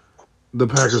does. The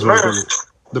Packers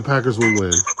will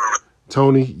win.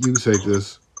 Tony, you take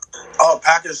this.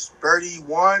 Packers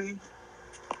 31,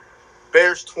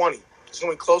 Bears 20. It's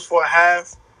going to be close for a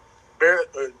half.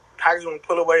 Packers going to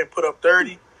put away and put up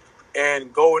 30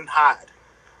 and go and hide.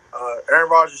 Aaron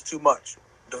Rodgers too much.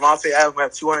 Devontae Adams will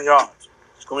have 200 yards.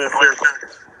 It's going to be a fair game.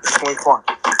 It's going to be fun.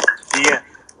 The end.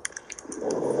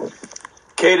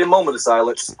 Caden, moment of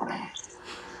silence.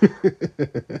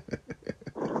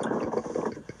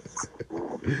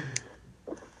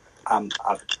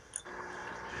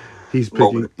 He's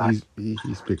picking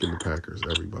the Packers,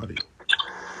 everybody.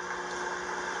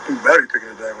 You better be picking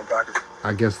the damn Packers.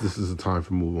 I guess this is the time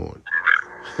for move on.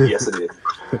 Yes, it is.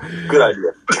 Good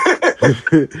idea.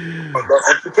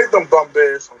 Don't you pick them bum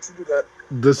Bears. Don't you do that.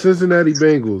 The Cincinnati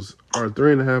Bengals are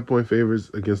 3.5-point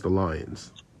favorites against the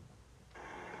Lions.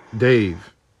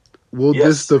 Dave, will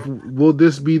this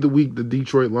be the week the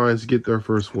Detroit Lions get their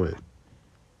first win?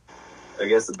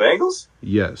 Against the Bengals?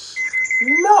 Yes.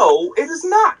 No, it is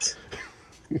not.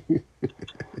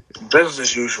 Business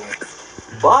as usual.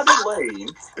 Bobby Lane.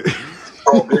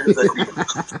 Oh, business as usual.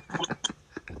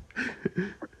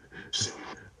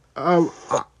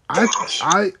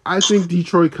 I think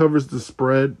Detroit covers the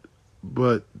spread,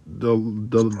 but the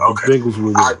Bengals will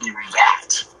win. I'll give you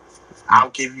that. I'll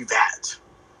give you that.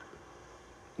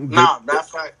 Matter of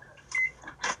fact,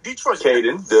 Detroit.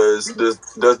 Caden, does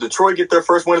Detroit get their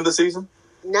first win of the season?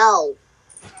 No.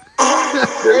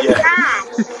 There you have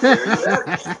it.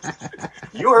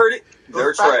 You heard it.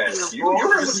 They're trash. You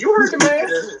heard the man.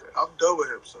 I'm done with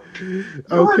him, son.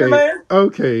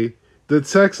 Okay. The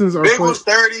Texans are Bengals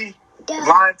 30,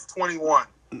 Lions 21.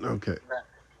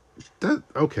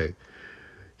 Okay.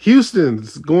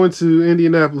 Houston's going to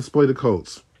Indianapolis to play the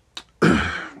Colts.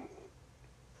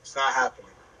 It's not happening.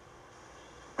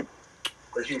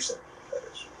 For Houston, that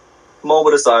is.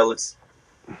 Moment of silence.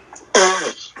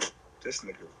 This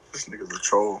nigga's a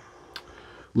troll.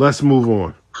 Let's move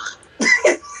on.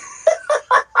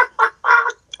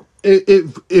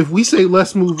 If we say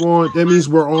let's move on, that means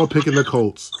we're all picking the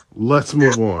Colts. Let's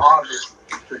move on.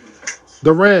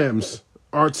 The Rams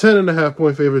are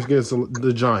 10.5-point favorites against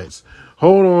the Giants.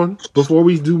 Hold on. Before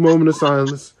we do moment of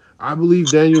silence, I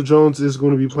believe Daniel Jones is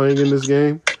going to be playing in this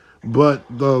game, but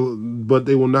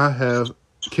they will not have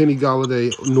Kenny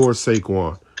Golladay nor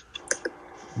Saquon.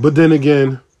 But then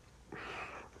again,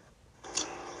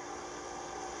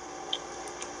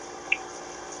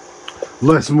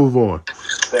 let's move on.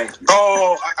 Thank you.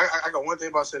 Oh, I got one thing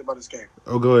about to say about this game.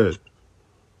 Oh, go ahead.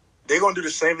 They're going to do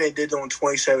the same thing they did in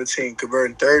 2017,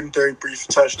 converting 3rd and 33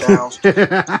 for touchdowns. The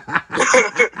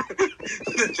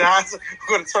Giants are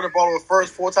going to turn the ball over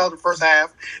 4 times in the first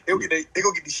half. They're going to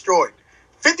get destroyed.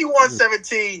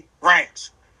 51-17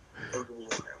 Rams.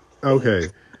 Okay.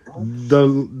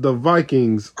 The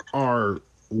Vikings are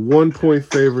 1-point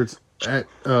favorites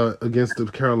against the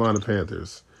Carolina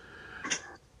Panthers.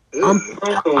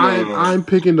 I'm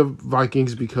picking the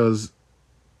Vikings because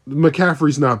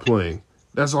McCaffrey's not playing.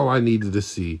 That's all I needed to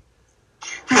see.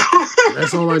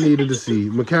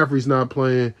 McCaffrey's not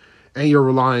playing, and you're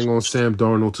relying on Sam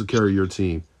Darnold to carry your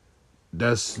team.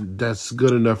 That's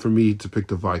good enough for me to pick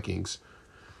the Vikings.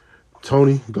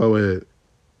 Tony, go ahead.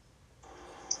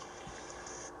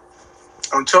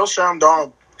 Until Sam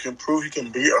Darnold can prove he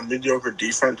can beat a mediocre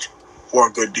defense or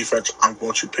a good defense, I'm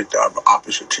going to pick the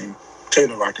opposite team. Take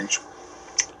the Vikings.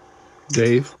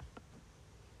 Dave?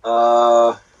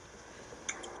 I'm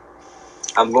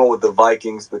going with the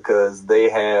Vikings because they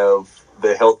have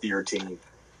the healthier team.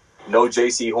 No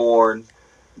J.C. Horn,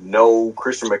 no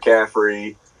Christian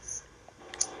McCaffrey.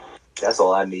 That's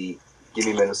all I need. Give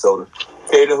me Minnesota.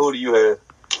 Kaden, who do you have?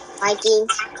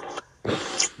 Vikings.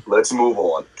 Let's move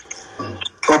on.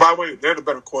 Oh, by the way, they're the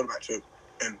better quarterback too,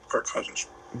 and Kirk Cousins.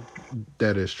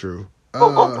 That is true.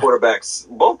 Both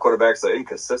quarterbacks are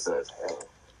inconsistent as hell.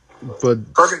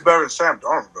 But Kirk is better than Sam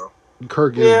Darnold, bro.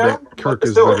 Kirk is better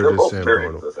than Sam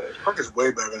Darnold. Kirk is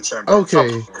way better than Sam Darnold.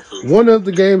 Okay, one of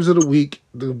the games of the week,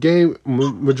 the game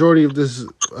majority of this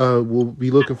will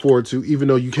be looking forward to, even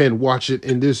though you can't watch it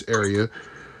in this area.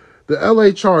 The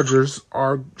LA Chargers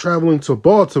are traveling to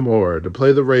Baltimore to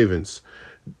play the Ravens.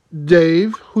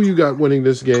 Dave, who you got winning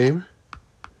this game?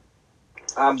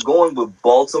 I'm going with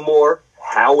Baltimore.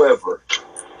 However,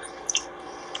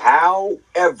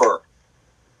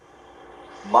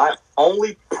 my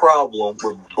only problem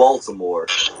with Baltimore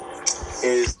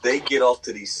is they get off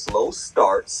to these slow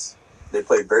starts. They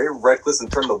play very reckless and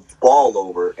turn the ball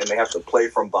over, and they have to play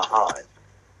from behind.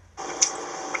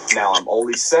 Now, I'm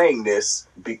only saying this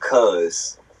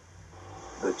because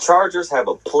the Chargers have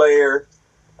a player.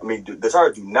 The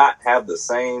Chargers do not have the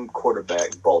same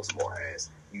quarterback Baltimore has.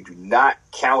 You do not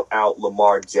count out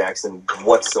Lamar Jackson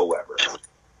whatsoever.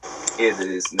 It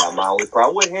is now my only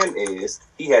problem with him is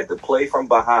he had to play from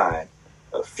behind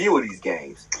a few of these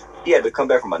games. He had to come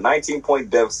back from a 19-point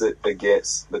deficit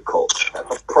against the Colts.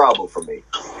 That's a problem for me.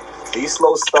 These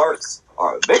slow starts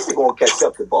are eventually going to catch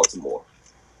up to Baltimore.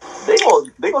 They're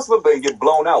gonna slip and get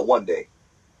blown out one day.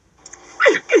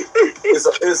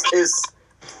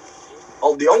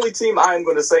 The only team I'm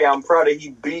going to say I'm proud of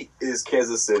he beat is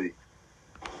Kansas City.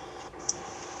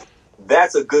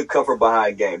 That's a good cover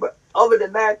behind game, but other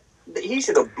than that, he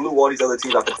should have blew all these other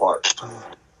teams out the park.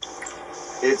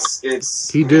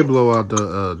 He did blow out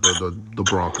the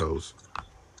Broncos.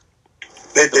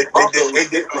 They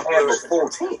didn't have a full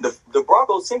team. The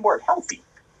Broncos team weren't healthy.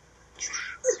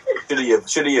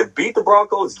 Should he have beat the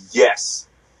Broncos? Yes,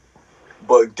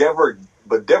 but Denver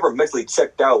mentally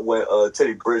checked out when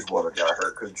Teddy Bridgewater got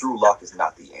hurt because Drew Lock is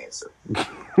not the answer.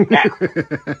 Now,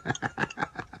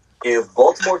 if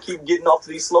Baltimore keep getting off to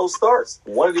these slow starts,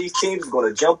 one of these teams is going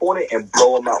to jump on it and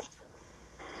blow them out.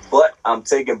 But I'm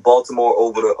taking Baltimore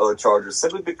over the Chargers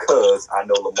simply because I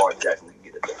know Lamar Jackson can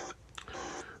get it done.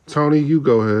 Tony, you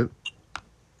go ahead.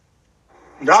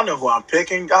 Y'all know who I'm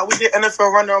picking. Y'all, we did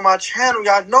NFL Runner on my channel.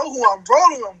 Y'all know who I'm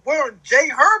rolling. I'm wearing Jay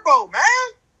Herbo, man.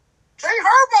 Jay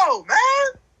Herbo,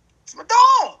 man. It's my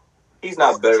dog. He's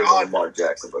not better than Lamar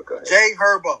Jackson, but go ahead. Jay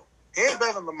Herbo. He ain't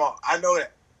better than Lamar. I know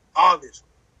that. Obviously.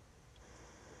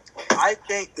 I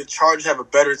think the Chargers have a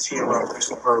better team around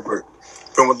Justin Herbert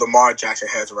from what Lamar Jackson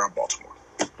has around Baltimore.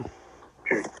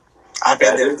 Period. I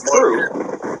think That is true.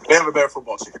 They have a better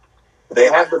football team. They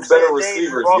have the better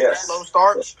receivers, yes. Slow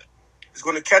starts. He's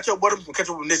going to catch up with them. He's going to catch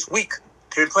up with them this week.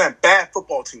 They've been playing bad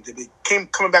football teams. They came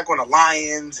coming back on the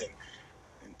Lions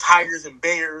and Tigers and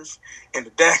Bears and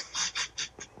the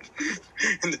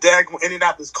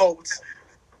Indianapolis Colts.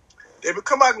 They've been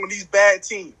coming back on these bad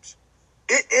teams.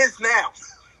 It is now.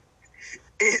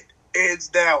 It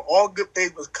is now. All good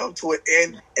things must come to an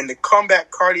end. And the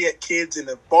comeback cardiac kids and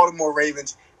the Baltimore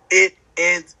Ravens, it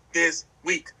ends this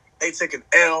week. They take an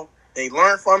L, they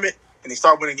learn from it, and they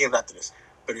start winning games after this.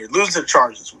 But they're losing to the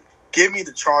Chargers this week. Give me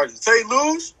the Chargers. Say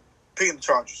lose, picking the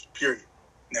Chargers. Period.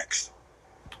 Next.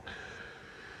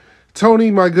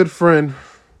 Tony, my good friend,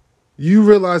 you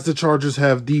realize the Chargers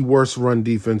have the worst run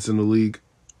defense in the league.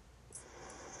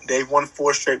 They've won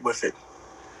 4 straight with it.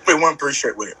 They won 3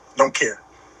 straight with it. Don't care.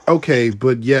 Okay,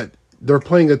 but yet they're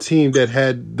playing a team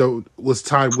that was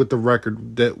tied with the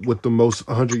record with the most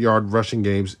 100-yard rushing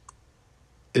games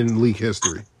in league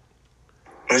history.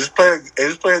 They just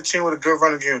play a team with a good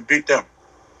running game and beat them.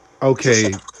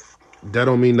 Okay, that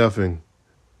don't mean nothing.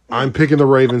 I'm picking the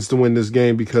Ravens to win this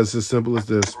game because it's as simple as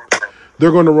this.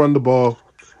 They're going to run the ball.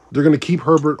 They're going to keep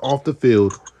Herbert off the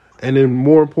field. And then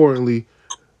more importantly,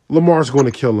 Lamar's going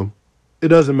to kill him. It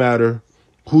doesn't matter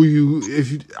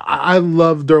I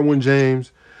love Derwin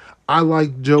James. I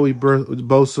like Joey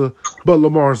Bosa, but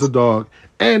Lamar's a dog.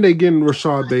 And they're getting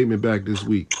Rashad Bateman back this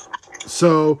week.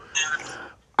 So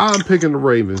I'm picking the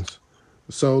Ravens.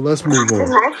 So let's move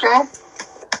on.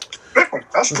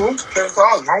 That's cool.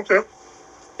 Okay.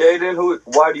 Aiden,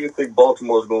 why do you think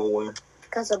Baltimore's going to win?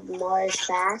 Because of Lamar's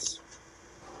fast.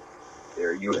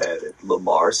 There you have it.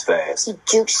 Lamar's fast. He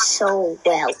jukes so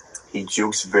well. He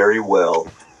jukes very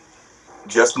well.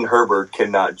 Justin Herbert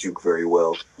cannot juke very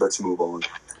well. Let's move on.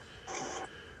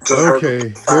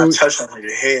 Okay. Touchdown on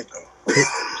your head, though.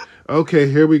 Okay,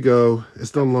 here we go.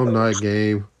 It's the alumni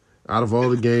game. Out of all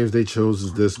the games they chose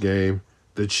is this game.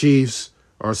 The Chiefs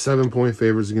are 7-point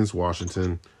favorites against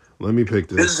Washington. Let me pick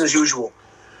this. Business as usual.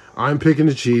 I'm picking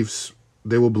the Chiefs.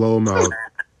 They will blow them out.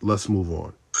 Let's move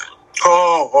on.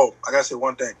 Oh, I got to say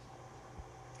one thing.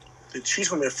 The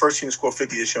Chiefs were their first team to score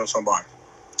 50 this year on somebody.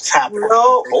 It's happening.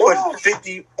 No, they put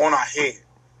 50 on our head.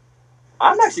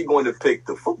 I'm actually going to pick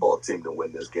the football team to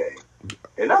win this game.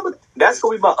 And that's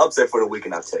going to be my upset for the week,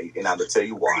 and I'm going to tell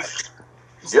you why.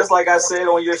 Just like I said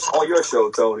on your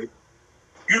show, Tony.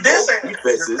 You did say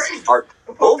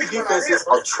both defenses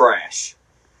are trash.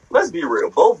 Let's be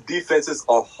real. Both defenses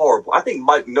are horrible. I think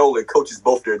Mike Nolan coaches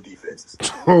both their defenses.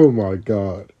 Oh, my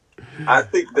God. I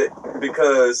think that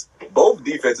because both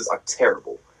defenses are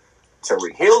terrible.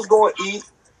 Terry Hill's going to eat.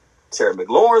 Terry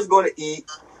McLaurin's going to eat.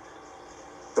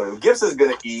 Tony Gibson's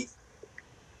going to eat.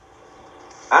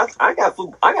 I got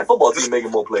football team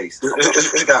making more plays.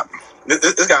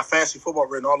 It's got fancy football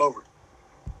written all over it.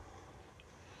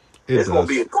 It's going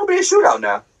to be a shootout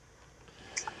now.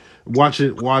 Watch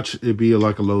it be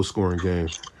like a low-scoring game.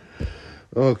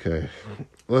 Okay,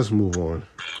 let's move on.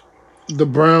 The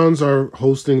Browns are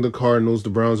hosting the Cardinals. The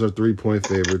Browns are 3-point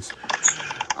favorites.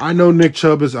 I know Nick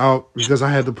Chubb is out because I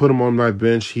had to put him on my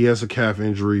bench. He has a calf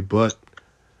injury, but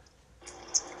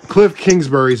Cliff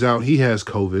Kingsbury's out. He has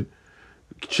COVID.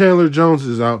 Chandler Jones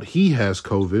is out. He has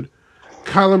COVID.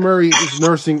 Kyler Murray is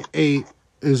nursing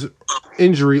his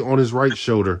injury on his right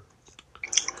shoulder.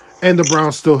 And the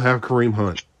Browns still have Kareem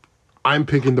Hunt. I'm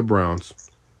picking the Browns.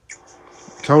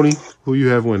 Tony, who you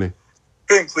have winning?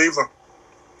 Picking Cleveland.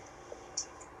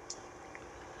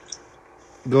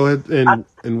 Go ahead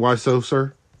and why so,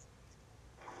 sir?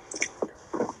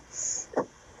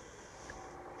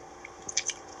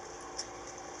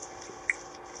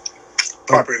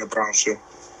 Probably in the Browns too.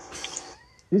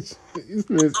 This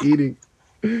man's eating.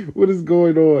 What is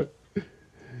going on?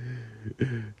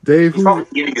 Dave, He's probably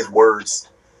eating his words.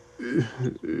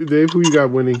 Dave, who you got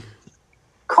winning?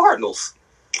 Cardinals.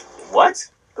 What?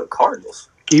 The Cardinals?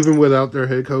 Even without their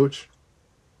head coach?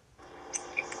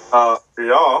 Yeah.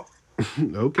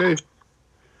 Okay.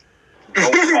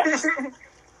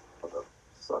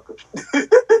 Sucker.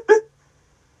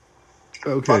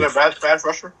 Okay. Bad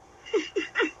rusher.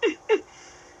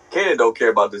 Kaden don't care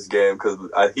about this game because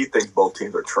he thinks both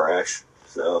teams are trash.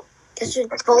 So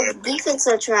both defenses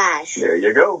are trash. There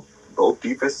you go. Both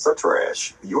defenses are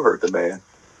trash. You heard the man.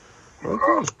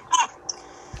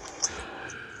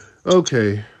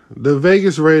 Okay. The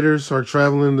Vegas Raiders are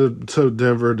traveling to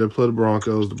Denver to play the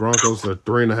Broncos. The Broncos are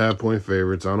 3.5-point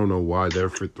favorites. I don't know why they're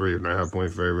 3.5-point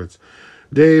favorites.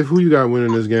 Dave, who you got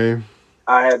winning this game?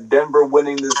 I have Denver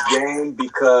winning this game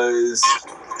because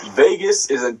Vegas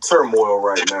is in turmoil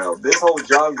right now. This whole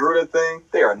John Gruden thing,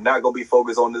 they are not going to be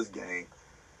focused on this game.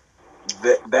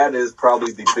 That is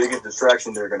probably the biggest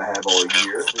distraction they're going to have all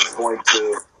year.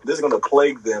 This is going to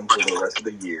plague them for the rest of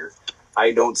the year.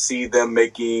 I don't see them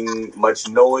making much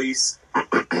noise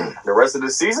the rest of the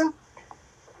season.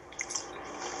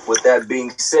 With that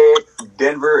being said,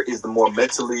 Denver is the more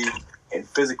mentally and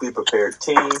physically prepared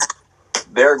team.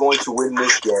 They're going to win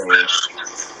this game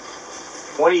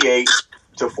 28-14.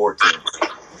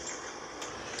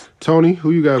 Tony,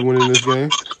 who you got winning this game?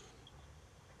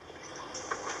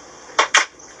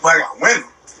 I got winning.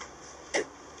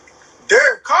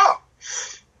 Derek Carr.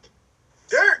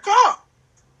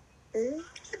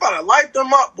 He about to light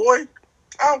them up, boy.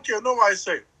 I don't care what nobody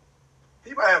say.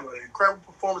 He might have an incredible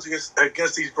performance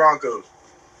against these Broncos.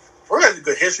 We're going to have a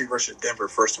good history versus Denver,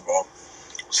 first of all.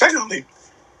 Secondly,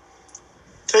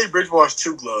 Teddy Bridgewater has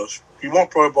 2 gloves. He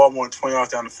won't throw the ball more than 20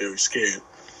 yards down the field. He's scared.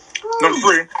 Number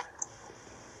 3,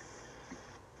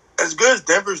 as good as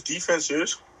Denver's defense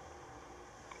is,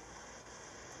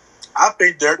 I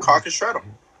think Derek Carr can shred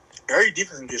him. Every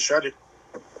defense can get shredded.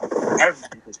 Every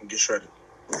defense can get shredded.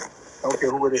 I don't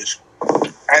care who it is.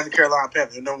 As the Carolina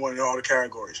Panthers, they're number 1 in all the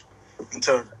categories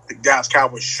until the Dallas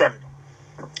Cowboys shredded them.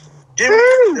 Give me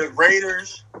the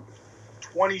Raiders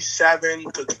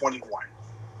 27-21.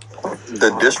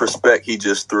 The disrespect he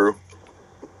just threw.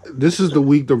 This is the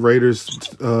week the Raiders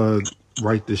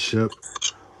right the ship.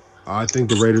 I think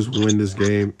the Raiders will win this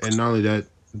game, and not only that,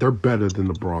 they're better than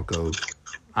the Broncos.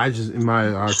 In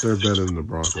my eyes, they're better than the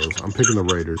Broncos. I'm picking the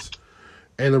Raiders.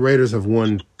 And the Raiders have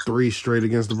won 3 straight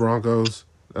against the Broncos.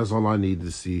 That's all I need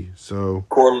to see. So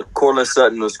Cortland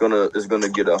Sutton is gonna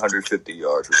get 150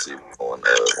 yards receiving on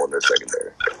their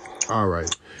secondary. All right.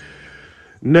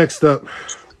 Next up,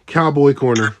 Cowboy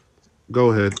Corner.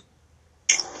 Go ahead.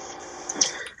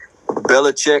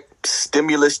 Belichick,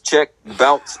 stimulus check,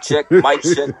 bounce check, mic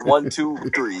check, 1,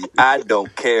 2, 3. I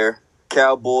don't care.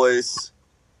 Cowboys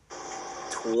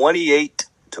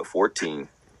 28-14.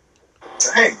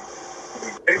 Dang.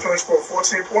 They trying to score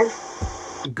 14 points?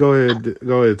 Go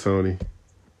ahead, Tony.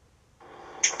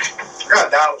 I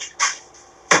got Dallas.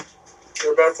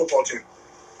 They're a better football team.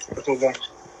 Let's move on.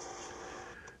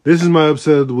 This is my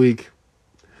upset of the week.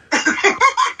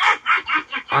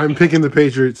 I'm picking the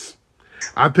Patriots.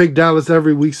 I pick Dallas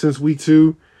every week since week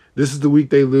 2. This is the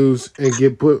week they lose and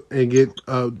get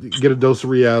a dose of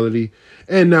reality.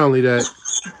 And not only that,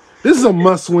 this is a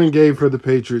must-win game for the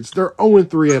Patriots. They're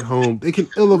 0-3 at home. They can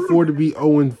ill afford to be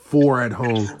 0-4 at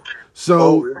home.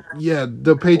 So, yeah,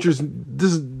 the Patriots,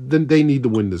 they need to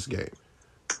win this game.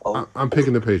 I'm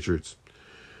picking the Patriots.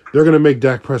 They're going to make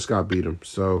Dak Prescott beat them.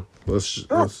 So, let's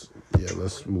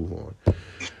move on.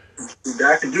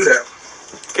 Dak can do that.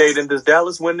 Caden, does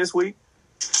Dallas win this week?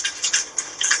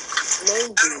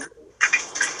 Maybe.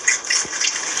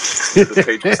 The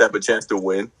Patriots have a chance to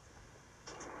win.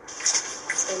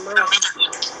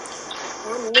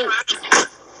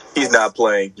 He's not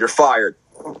playing. You're fired.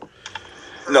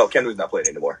 No, Kendrick's not playing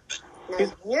anymore.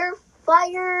 No, you're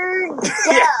fired.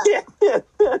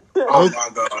 Oh my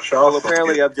gosh. Well,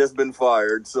 apparently I've just been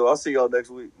fired, so I'll see y'all next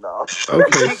week. No.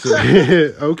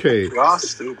 Okay. Y'all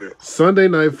stupid. Sunday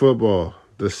Night Football.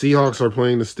 The Seahawks are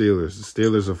playing the Steelers. The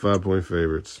Steelers are 5-point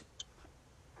favorites.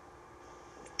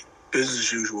 Business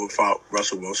as usual without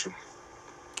Russell Wilson.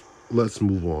 Let's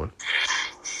move on.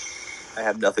 I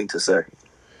have nothing to say.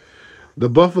 The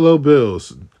Buffalo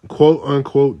Bills, quote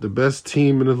unquote, the best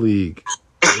team in the league,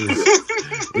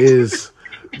 is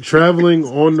traveling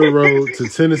on the road to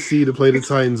Tennessee to play the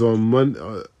Titans on Monday,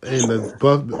 and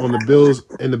the Bills,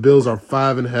 and the Bills are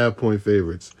 5.5-point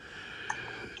favorites.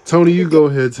 Tony, you go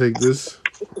ahead, take this.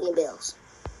 The Bills.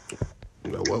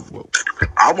 Whoa.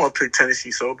 I want to pick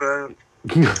Tennessee so bad.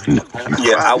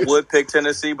 Yeah, I would pick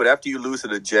Tennessee, but after you lose to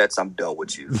the Jets, I'm done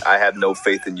with you. I have no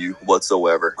faith in you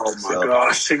whatsoever. Oh my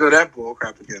gosh, here go that bull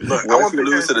crap again. Look, I Once want you to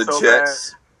lose to the so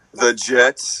Jets, the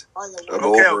Jets.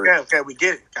 Okay, we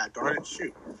get it. God darn it,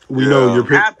 shoot. We know you're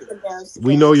picking.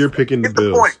 We know you're picking the Get the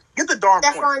Bills. point. Get the darn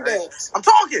Stephon point. Right? Diggs. I'm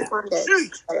talking. Stephon Diggs.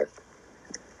 Shoot.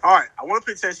 All right, I want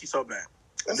to pick Tennessee so bad.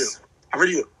 I do. I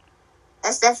really do.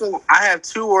 That's definitely. I have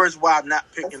 2 words why I'm not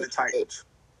picking the Titans.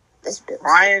 That's Bills.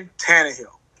 Ryan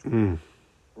Tannehill.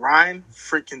 Ryan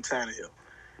freaking Tannehill.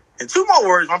 And 2 more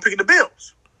words, I'm picking the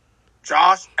Bills.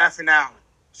 Josh effing Allen.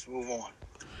 Let's move on.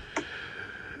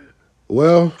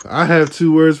 Well, I have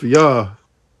 2 words for y'all.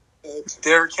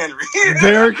 Derrick Henry.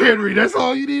 Derrick Henry. That's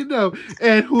all you need to know.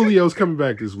 And Julio's coming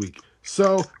back this week.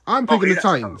 So I'm picking the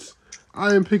Titans.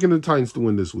 I am picking the Titans to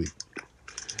win this week.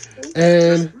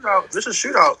 And this is a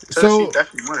shootout. Tennessee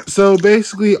definitely wins. So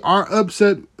basically, our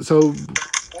upset. So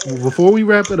before we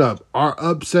wrap it up, our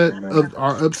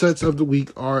upsets of the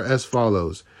week are as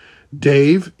follows.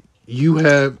 Dave, you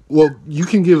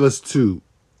can give us two.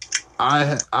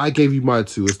 I gave you my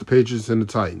two. It's the Patriots and the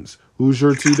Titans. Who's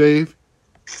your two, Dave?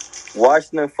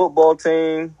 Washington football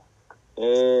team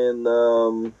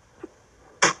and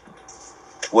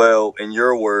well, in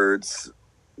your words,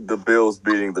 the Bills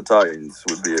beating the Titans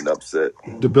would be an upset.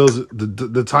 The Bills,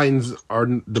 the Titans are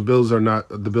the Bills are not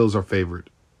the Bills are favored.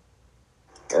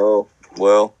 Oh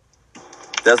well,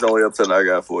 that's the only upset I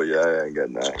got for you. I ain't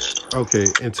got that. Okay,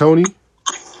 and Tony.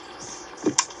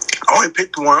 I only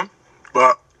picked one,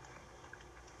 but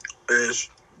it's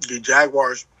the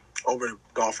Jaguars over the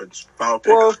Dolphins. Well,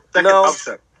 second no,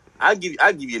 upset. I give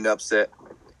you an upset.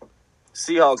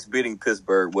 Seahawks beating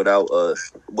Pittsburgh without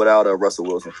Russell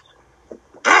Wilson.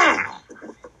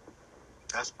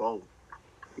 That's bold.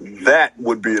 That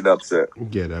would be an upset.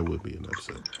 Yeah, that would be an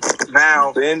upset.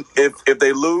 Now, Then if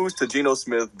they lose to Geno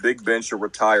Smith, Big Ben should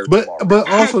retire tomorrow. But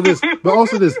also this,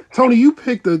 Tony, you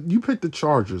picked the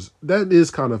Chargers. That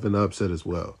is kind of an upset as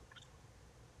well.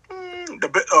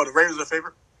 the Ravens are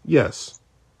favorite? Yes.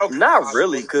 Okay. Not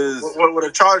really, because What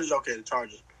the Chargers? Okay, the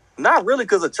Chargers. Not really,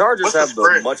 because the Chargers What's the have the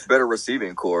spread? much better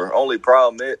receiving core. Only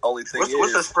thing What's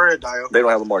is the spread, Dio? they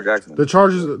don't have Lamar Jackson.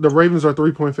 The Ravens are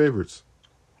 3-point favorites.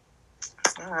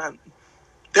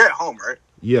 They're at home, right?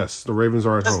 Yes, the Ravens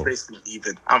are at That's home. basically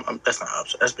even. That's not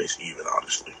upset. That's basically even,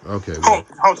 honestly. Okay. Well,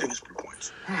 Home team is 3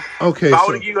 points. okay. If I So,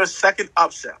 would give you a second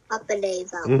upset, Up and Dave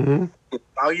out.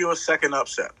 I'll give you a second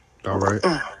upset. all right.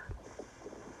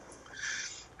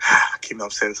 I keep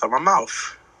upset inside my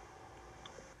mouth.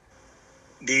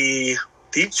 The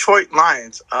Detroit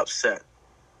Lions upset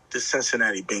the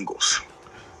Cincinnati Bengals.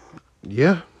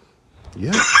 Yeah.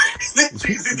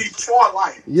 the Detroit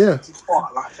Lions. Yeah.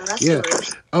 Detroit Lions. So that's Yeah.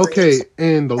 the Okay.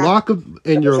 And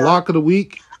your lock of the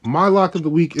week. My lock of the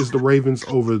week is the Ravens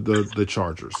over the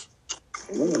Chargers.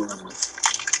 Ooh.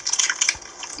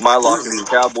 My lock is the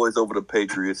Cowboys over the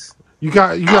Patriots. You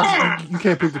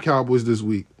can't pick the Cowboys this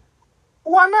week.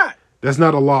 Why not? That's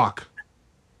not a lock.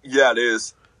 Yeah, it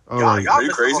is. All Y'all right. Are you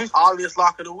missing crazy? the most obvious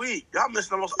lock of the week. Y'all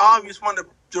missing the most obvious one.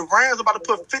 The Rams about to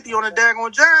put 50 on the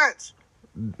daggone Giants.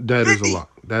 That is a 50.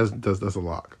 lock. That's a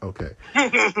lock. Okay.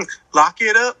 Lock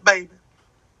it up, baby.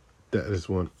 That is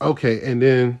one. Okay, and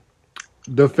then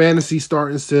the fantasy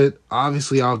starting set.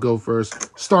 Obviously, I'll go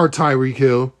first. Start Tyreek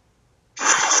Hill.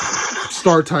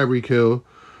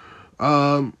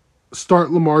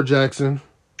 Start Lamar Jackson,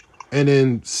 and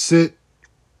then sit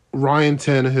Ryan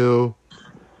Tannehill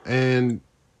and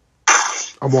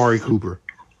Amari Cooper.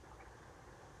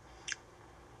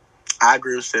 I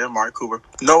agree with saying Amari Cooper.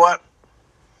 You know what?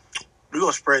 We're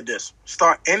going to spread this.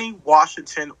 Start any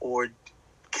Washington or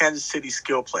Kansas City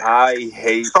skill player. I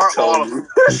hate Start all of Tony. them.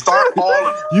 Start all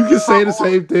of them. You can say the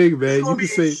same thing, man. It's You gonna can be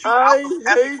say a shootout I of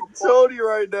epic hate proportions. Tony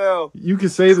right now. you can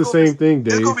say the same thing,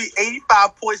 There's Dave. going to be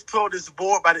 85 points put on this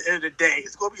board by the end of the day.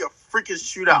 It's going to be a freaking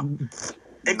shootout.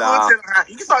 And Nah.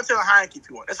 you can start telling Heineke if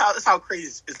you want. That's how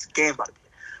crazy this game's about to be.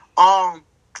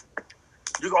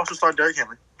 You can also start Derrick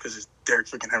Henry because it's Derrick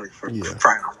freaking Henry for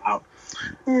crying out loud.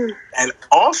 And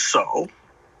also,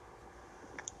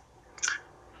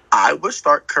 I would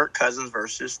start Kirk Cousins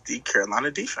versus the Carolina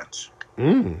defense.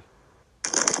 Okay.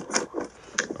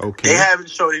 They haven't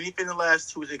showed anything in the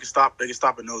last 2 weeks. They can stop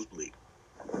a nosebleed.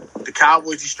 The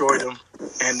Cowboys destroyed them,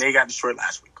 and they got destroyed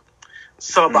last week.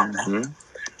 So about that.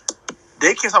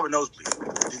 They can't stop a nosebleed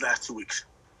these last 2 weeks.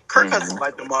 Kirk Cousins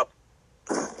light them up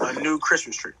a new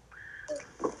Christmas tree.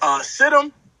 Sit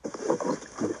them.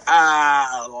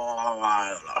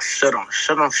 Shut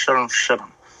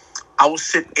them. I will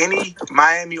sit any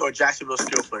Miami or Jacksonville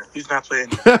skill player. He's not playing.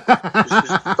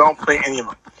 Just don't play any of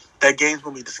them. That game's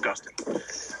gonna be disgusting.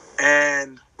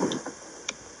 And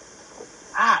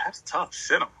that's tough.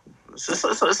 Sit them. It's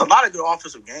a lot of good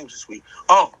offensive games this week.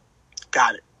 Oh,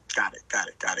 got it.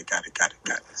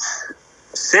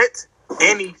 Sit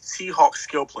any Seahawks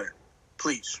skill player,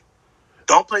 please.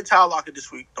 Don't play Tyler Lockett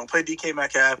this week. Don't play DK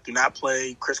Metcalf. Do not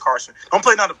play Chris Carson. Don't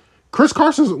play none of them. Chris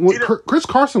Carson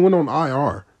went on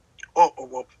IR.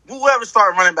 Well, whoever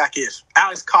start running back is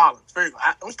Alex Collins. Very good.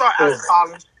 Don't start Alex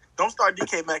Collins. Don't start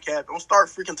DK Metcalf. Don't start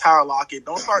freaking Tyler Lockett.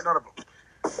 Don't start none of them.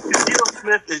 If Geno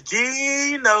Smith is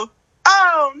Geno.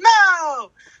 Oh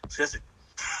no! That's it.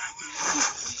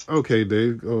 Okay,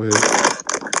 Dave, go ahead.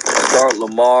 Start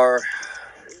Lamar.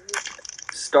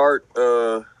 Start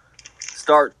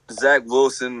Zach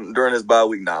Wilson during his bye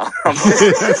week now.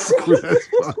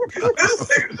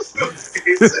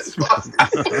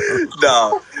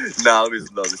 No, let me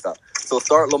stop. So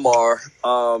start Lamar.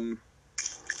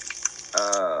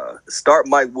 Start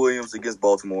Mike Williams against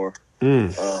Baltimore.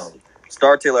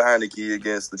 Start Taylor Heineke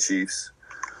against the Chiefs.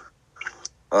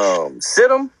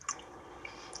 Sit him.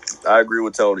 I agree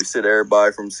with Tony. Sit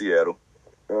everybody from Seattle.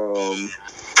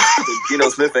 Geno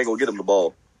Smith ain't gonna get him the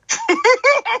ball.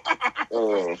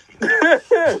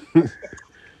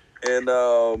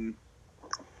 And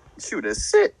shoot, and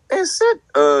sit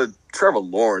Trevor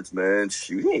Lawrence, man.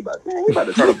 Shoot, he ain't about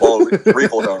to turn the ball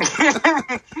 3-4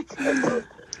 times.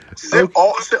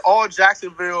 Sit all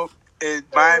Jacksonville and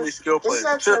Miami skill players.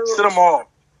 Sit them all.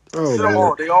 Oh, Sit them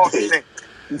all. They all stink.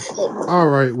 All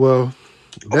right, well.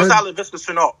 Besides Laviska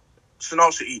Shenault.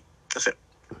 Shenault should eat. That's it.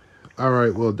 All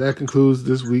right, well, that concludes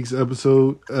this week's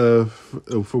episode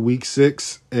for Week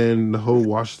 6 and the whole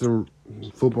Washington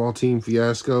football team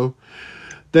fiasco.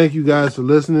 Thank you guys for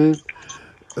listening.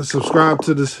 Subscribe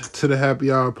to the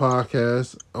Happy Hour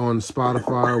podcast on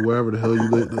Spotify or wherever the hell you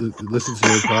listen to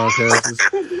your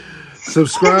podcasts.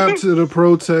 Subscribe to the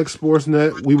Pro Tech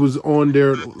Sportsnet. We was on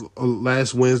there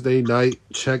last Wednesday night.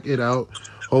 Check it out.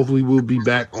 Hopefully we'll be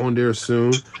back on there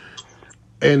soon.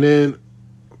 And then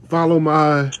follow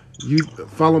my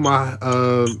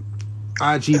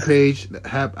IG page,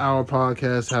 Happy Hour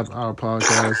Podcast.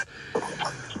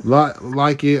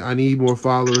 Like it. I need more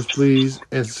followers, please.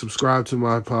 And subscribe to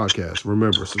my podcast.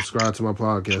 Remember, subscribe to my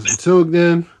podcast. Until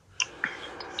then,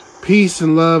 peace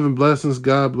and love and blessings.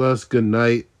 God bless. Good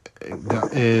night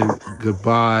and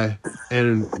goodbye.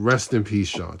 And rest in peace,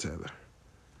 Sean Taylor.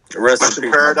 Rest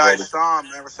in paradise, Sean,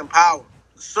 man. Rest in power.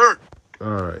 Sir.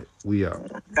 All right. We out.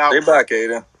 Stay back,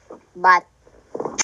 Aiden. Bye.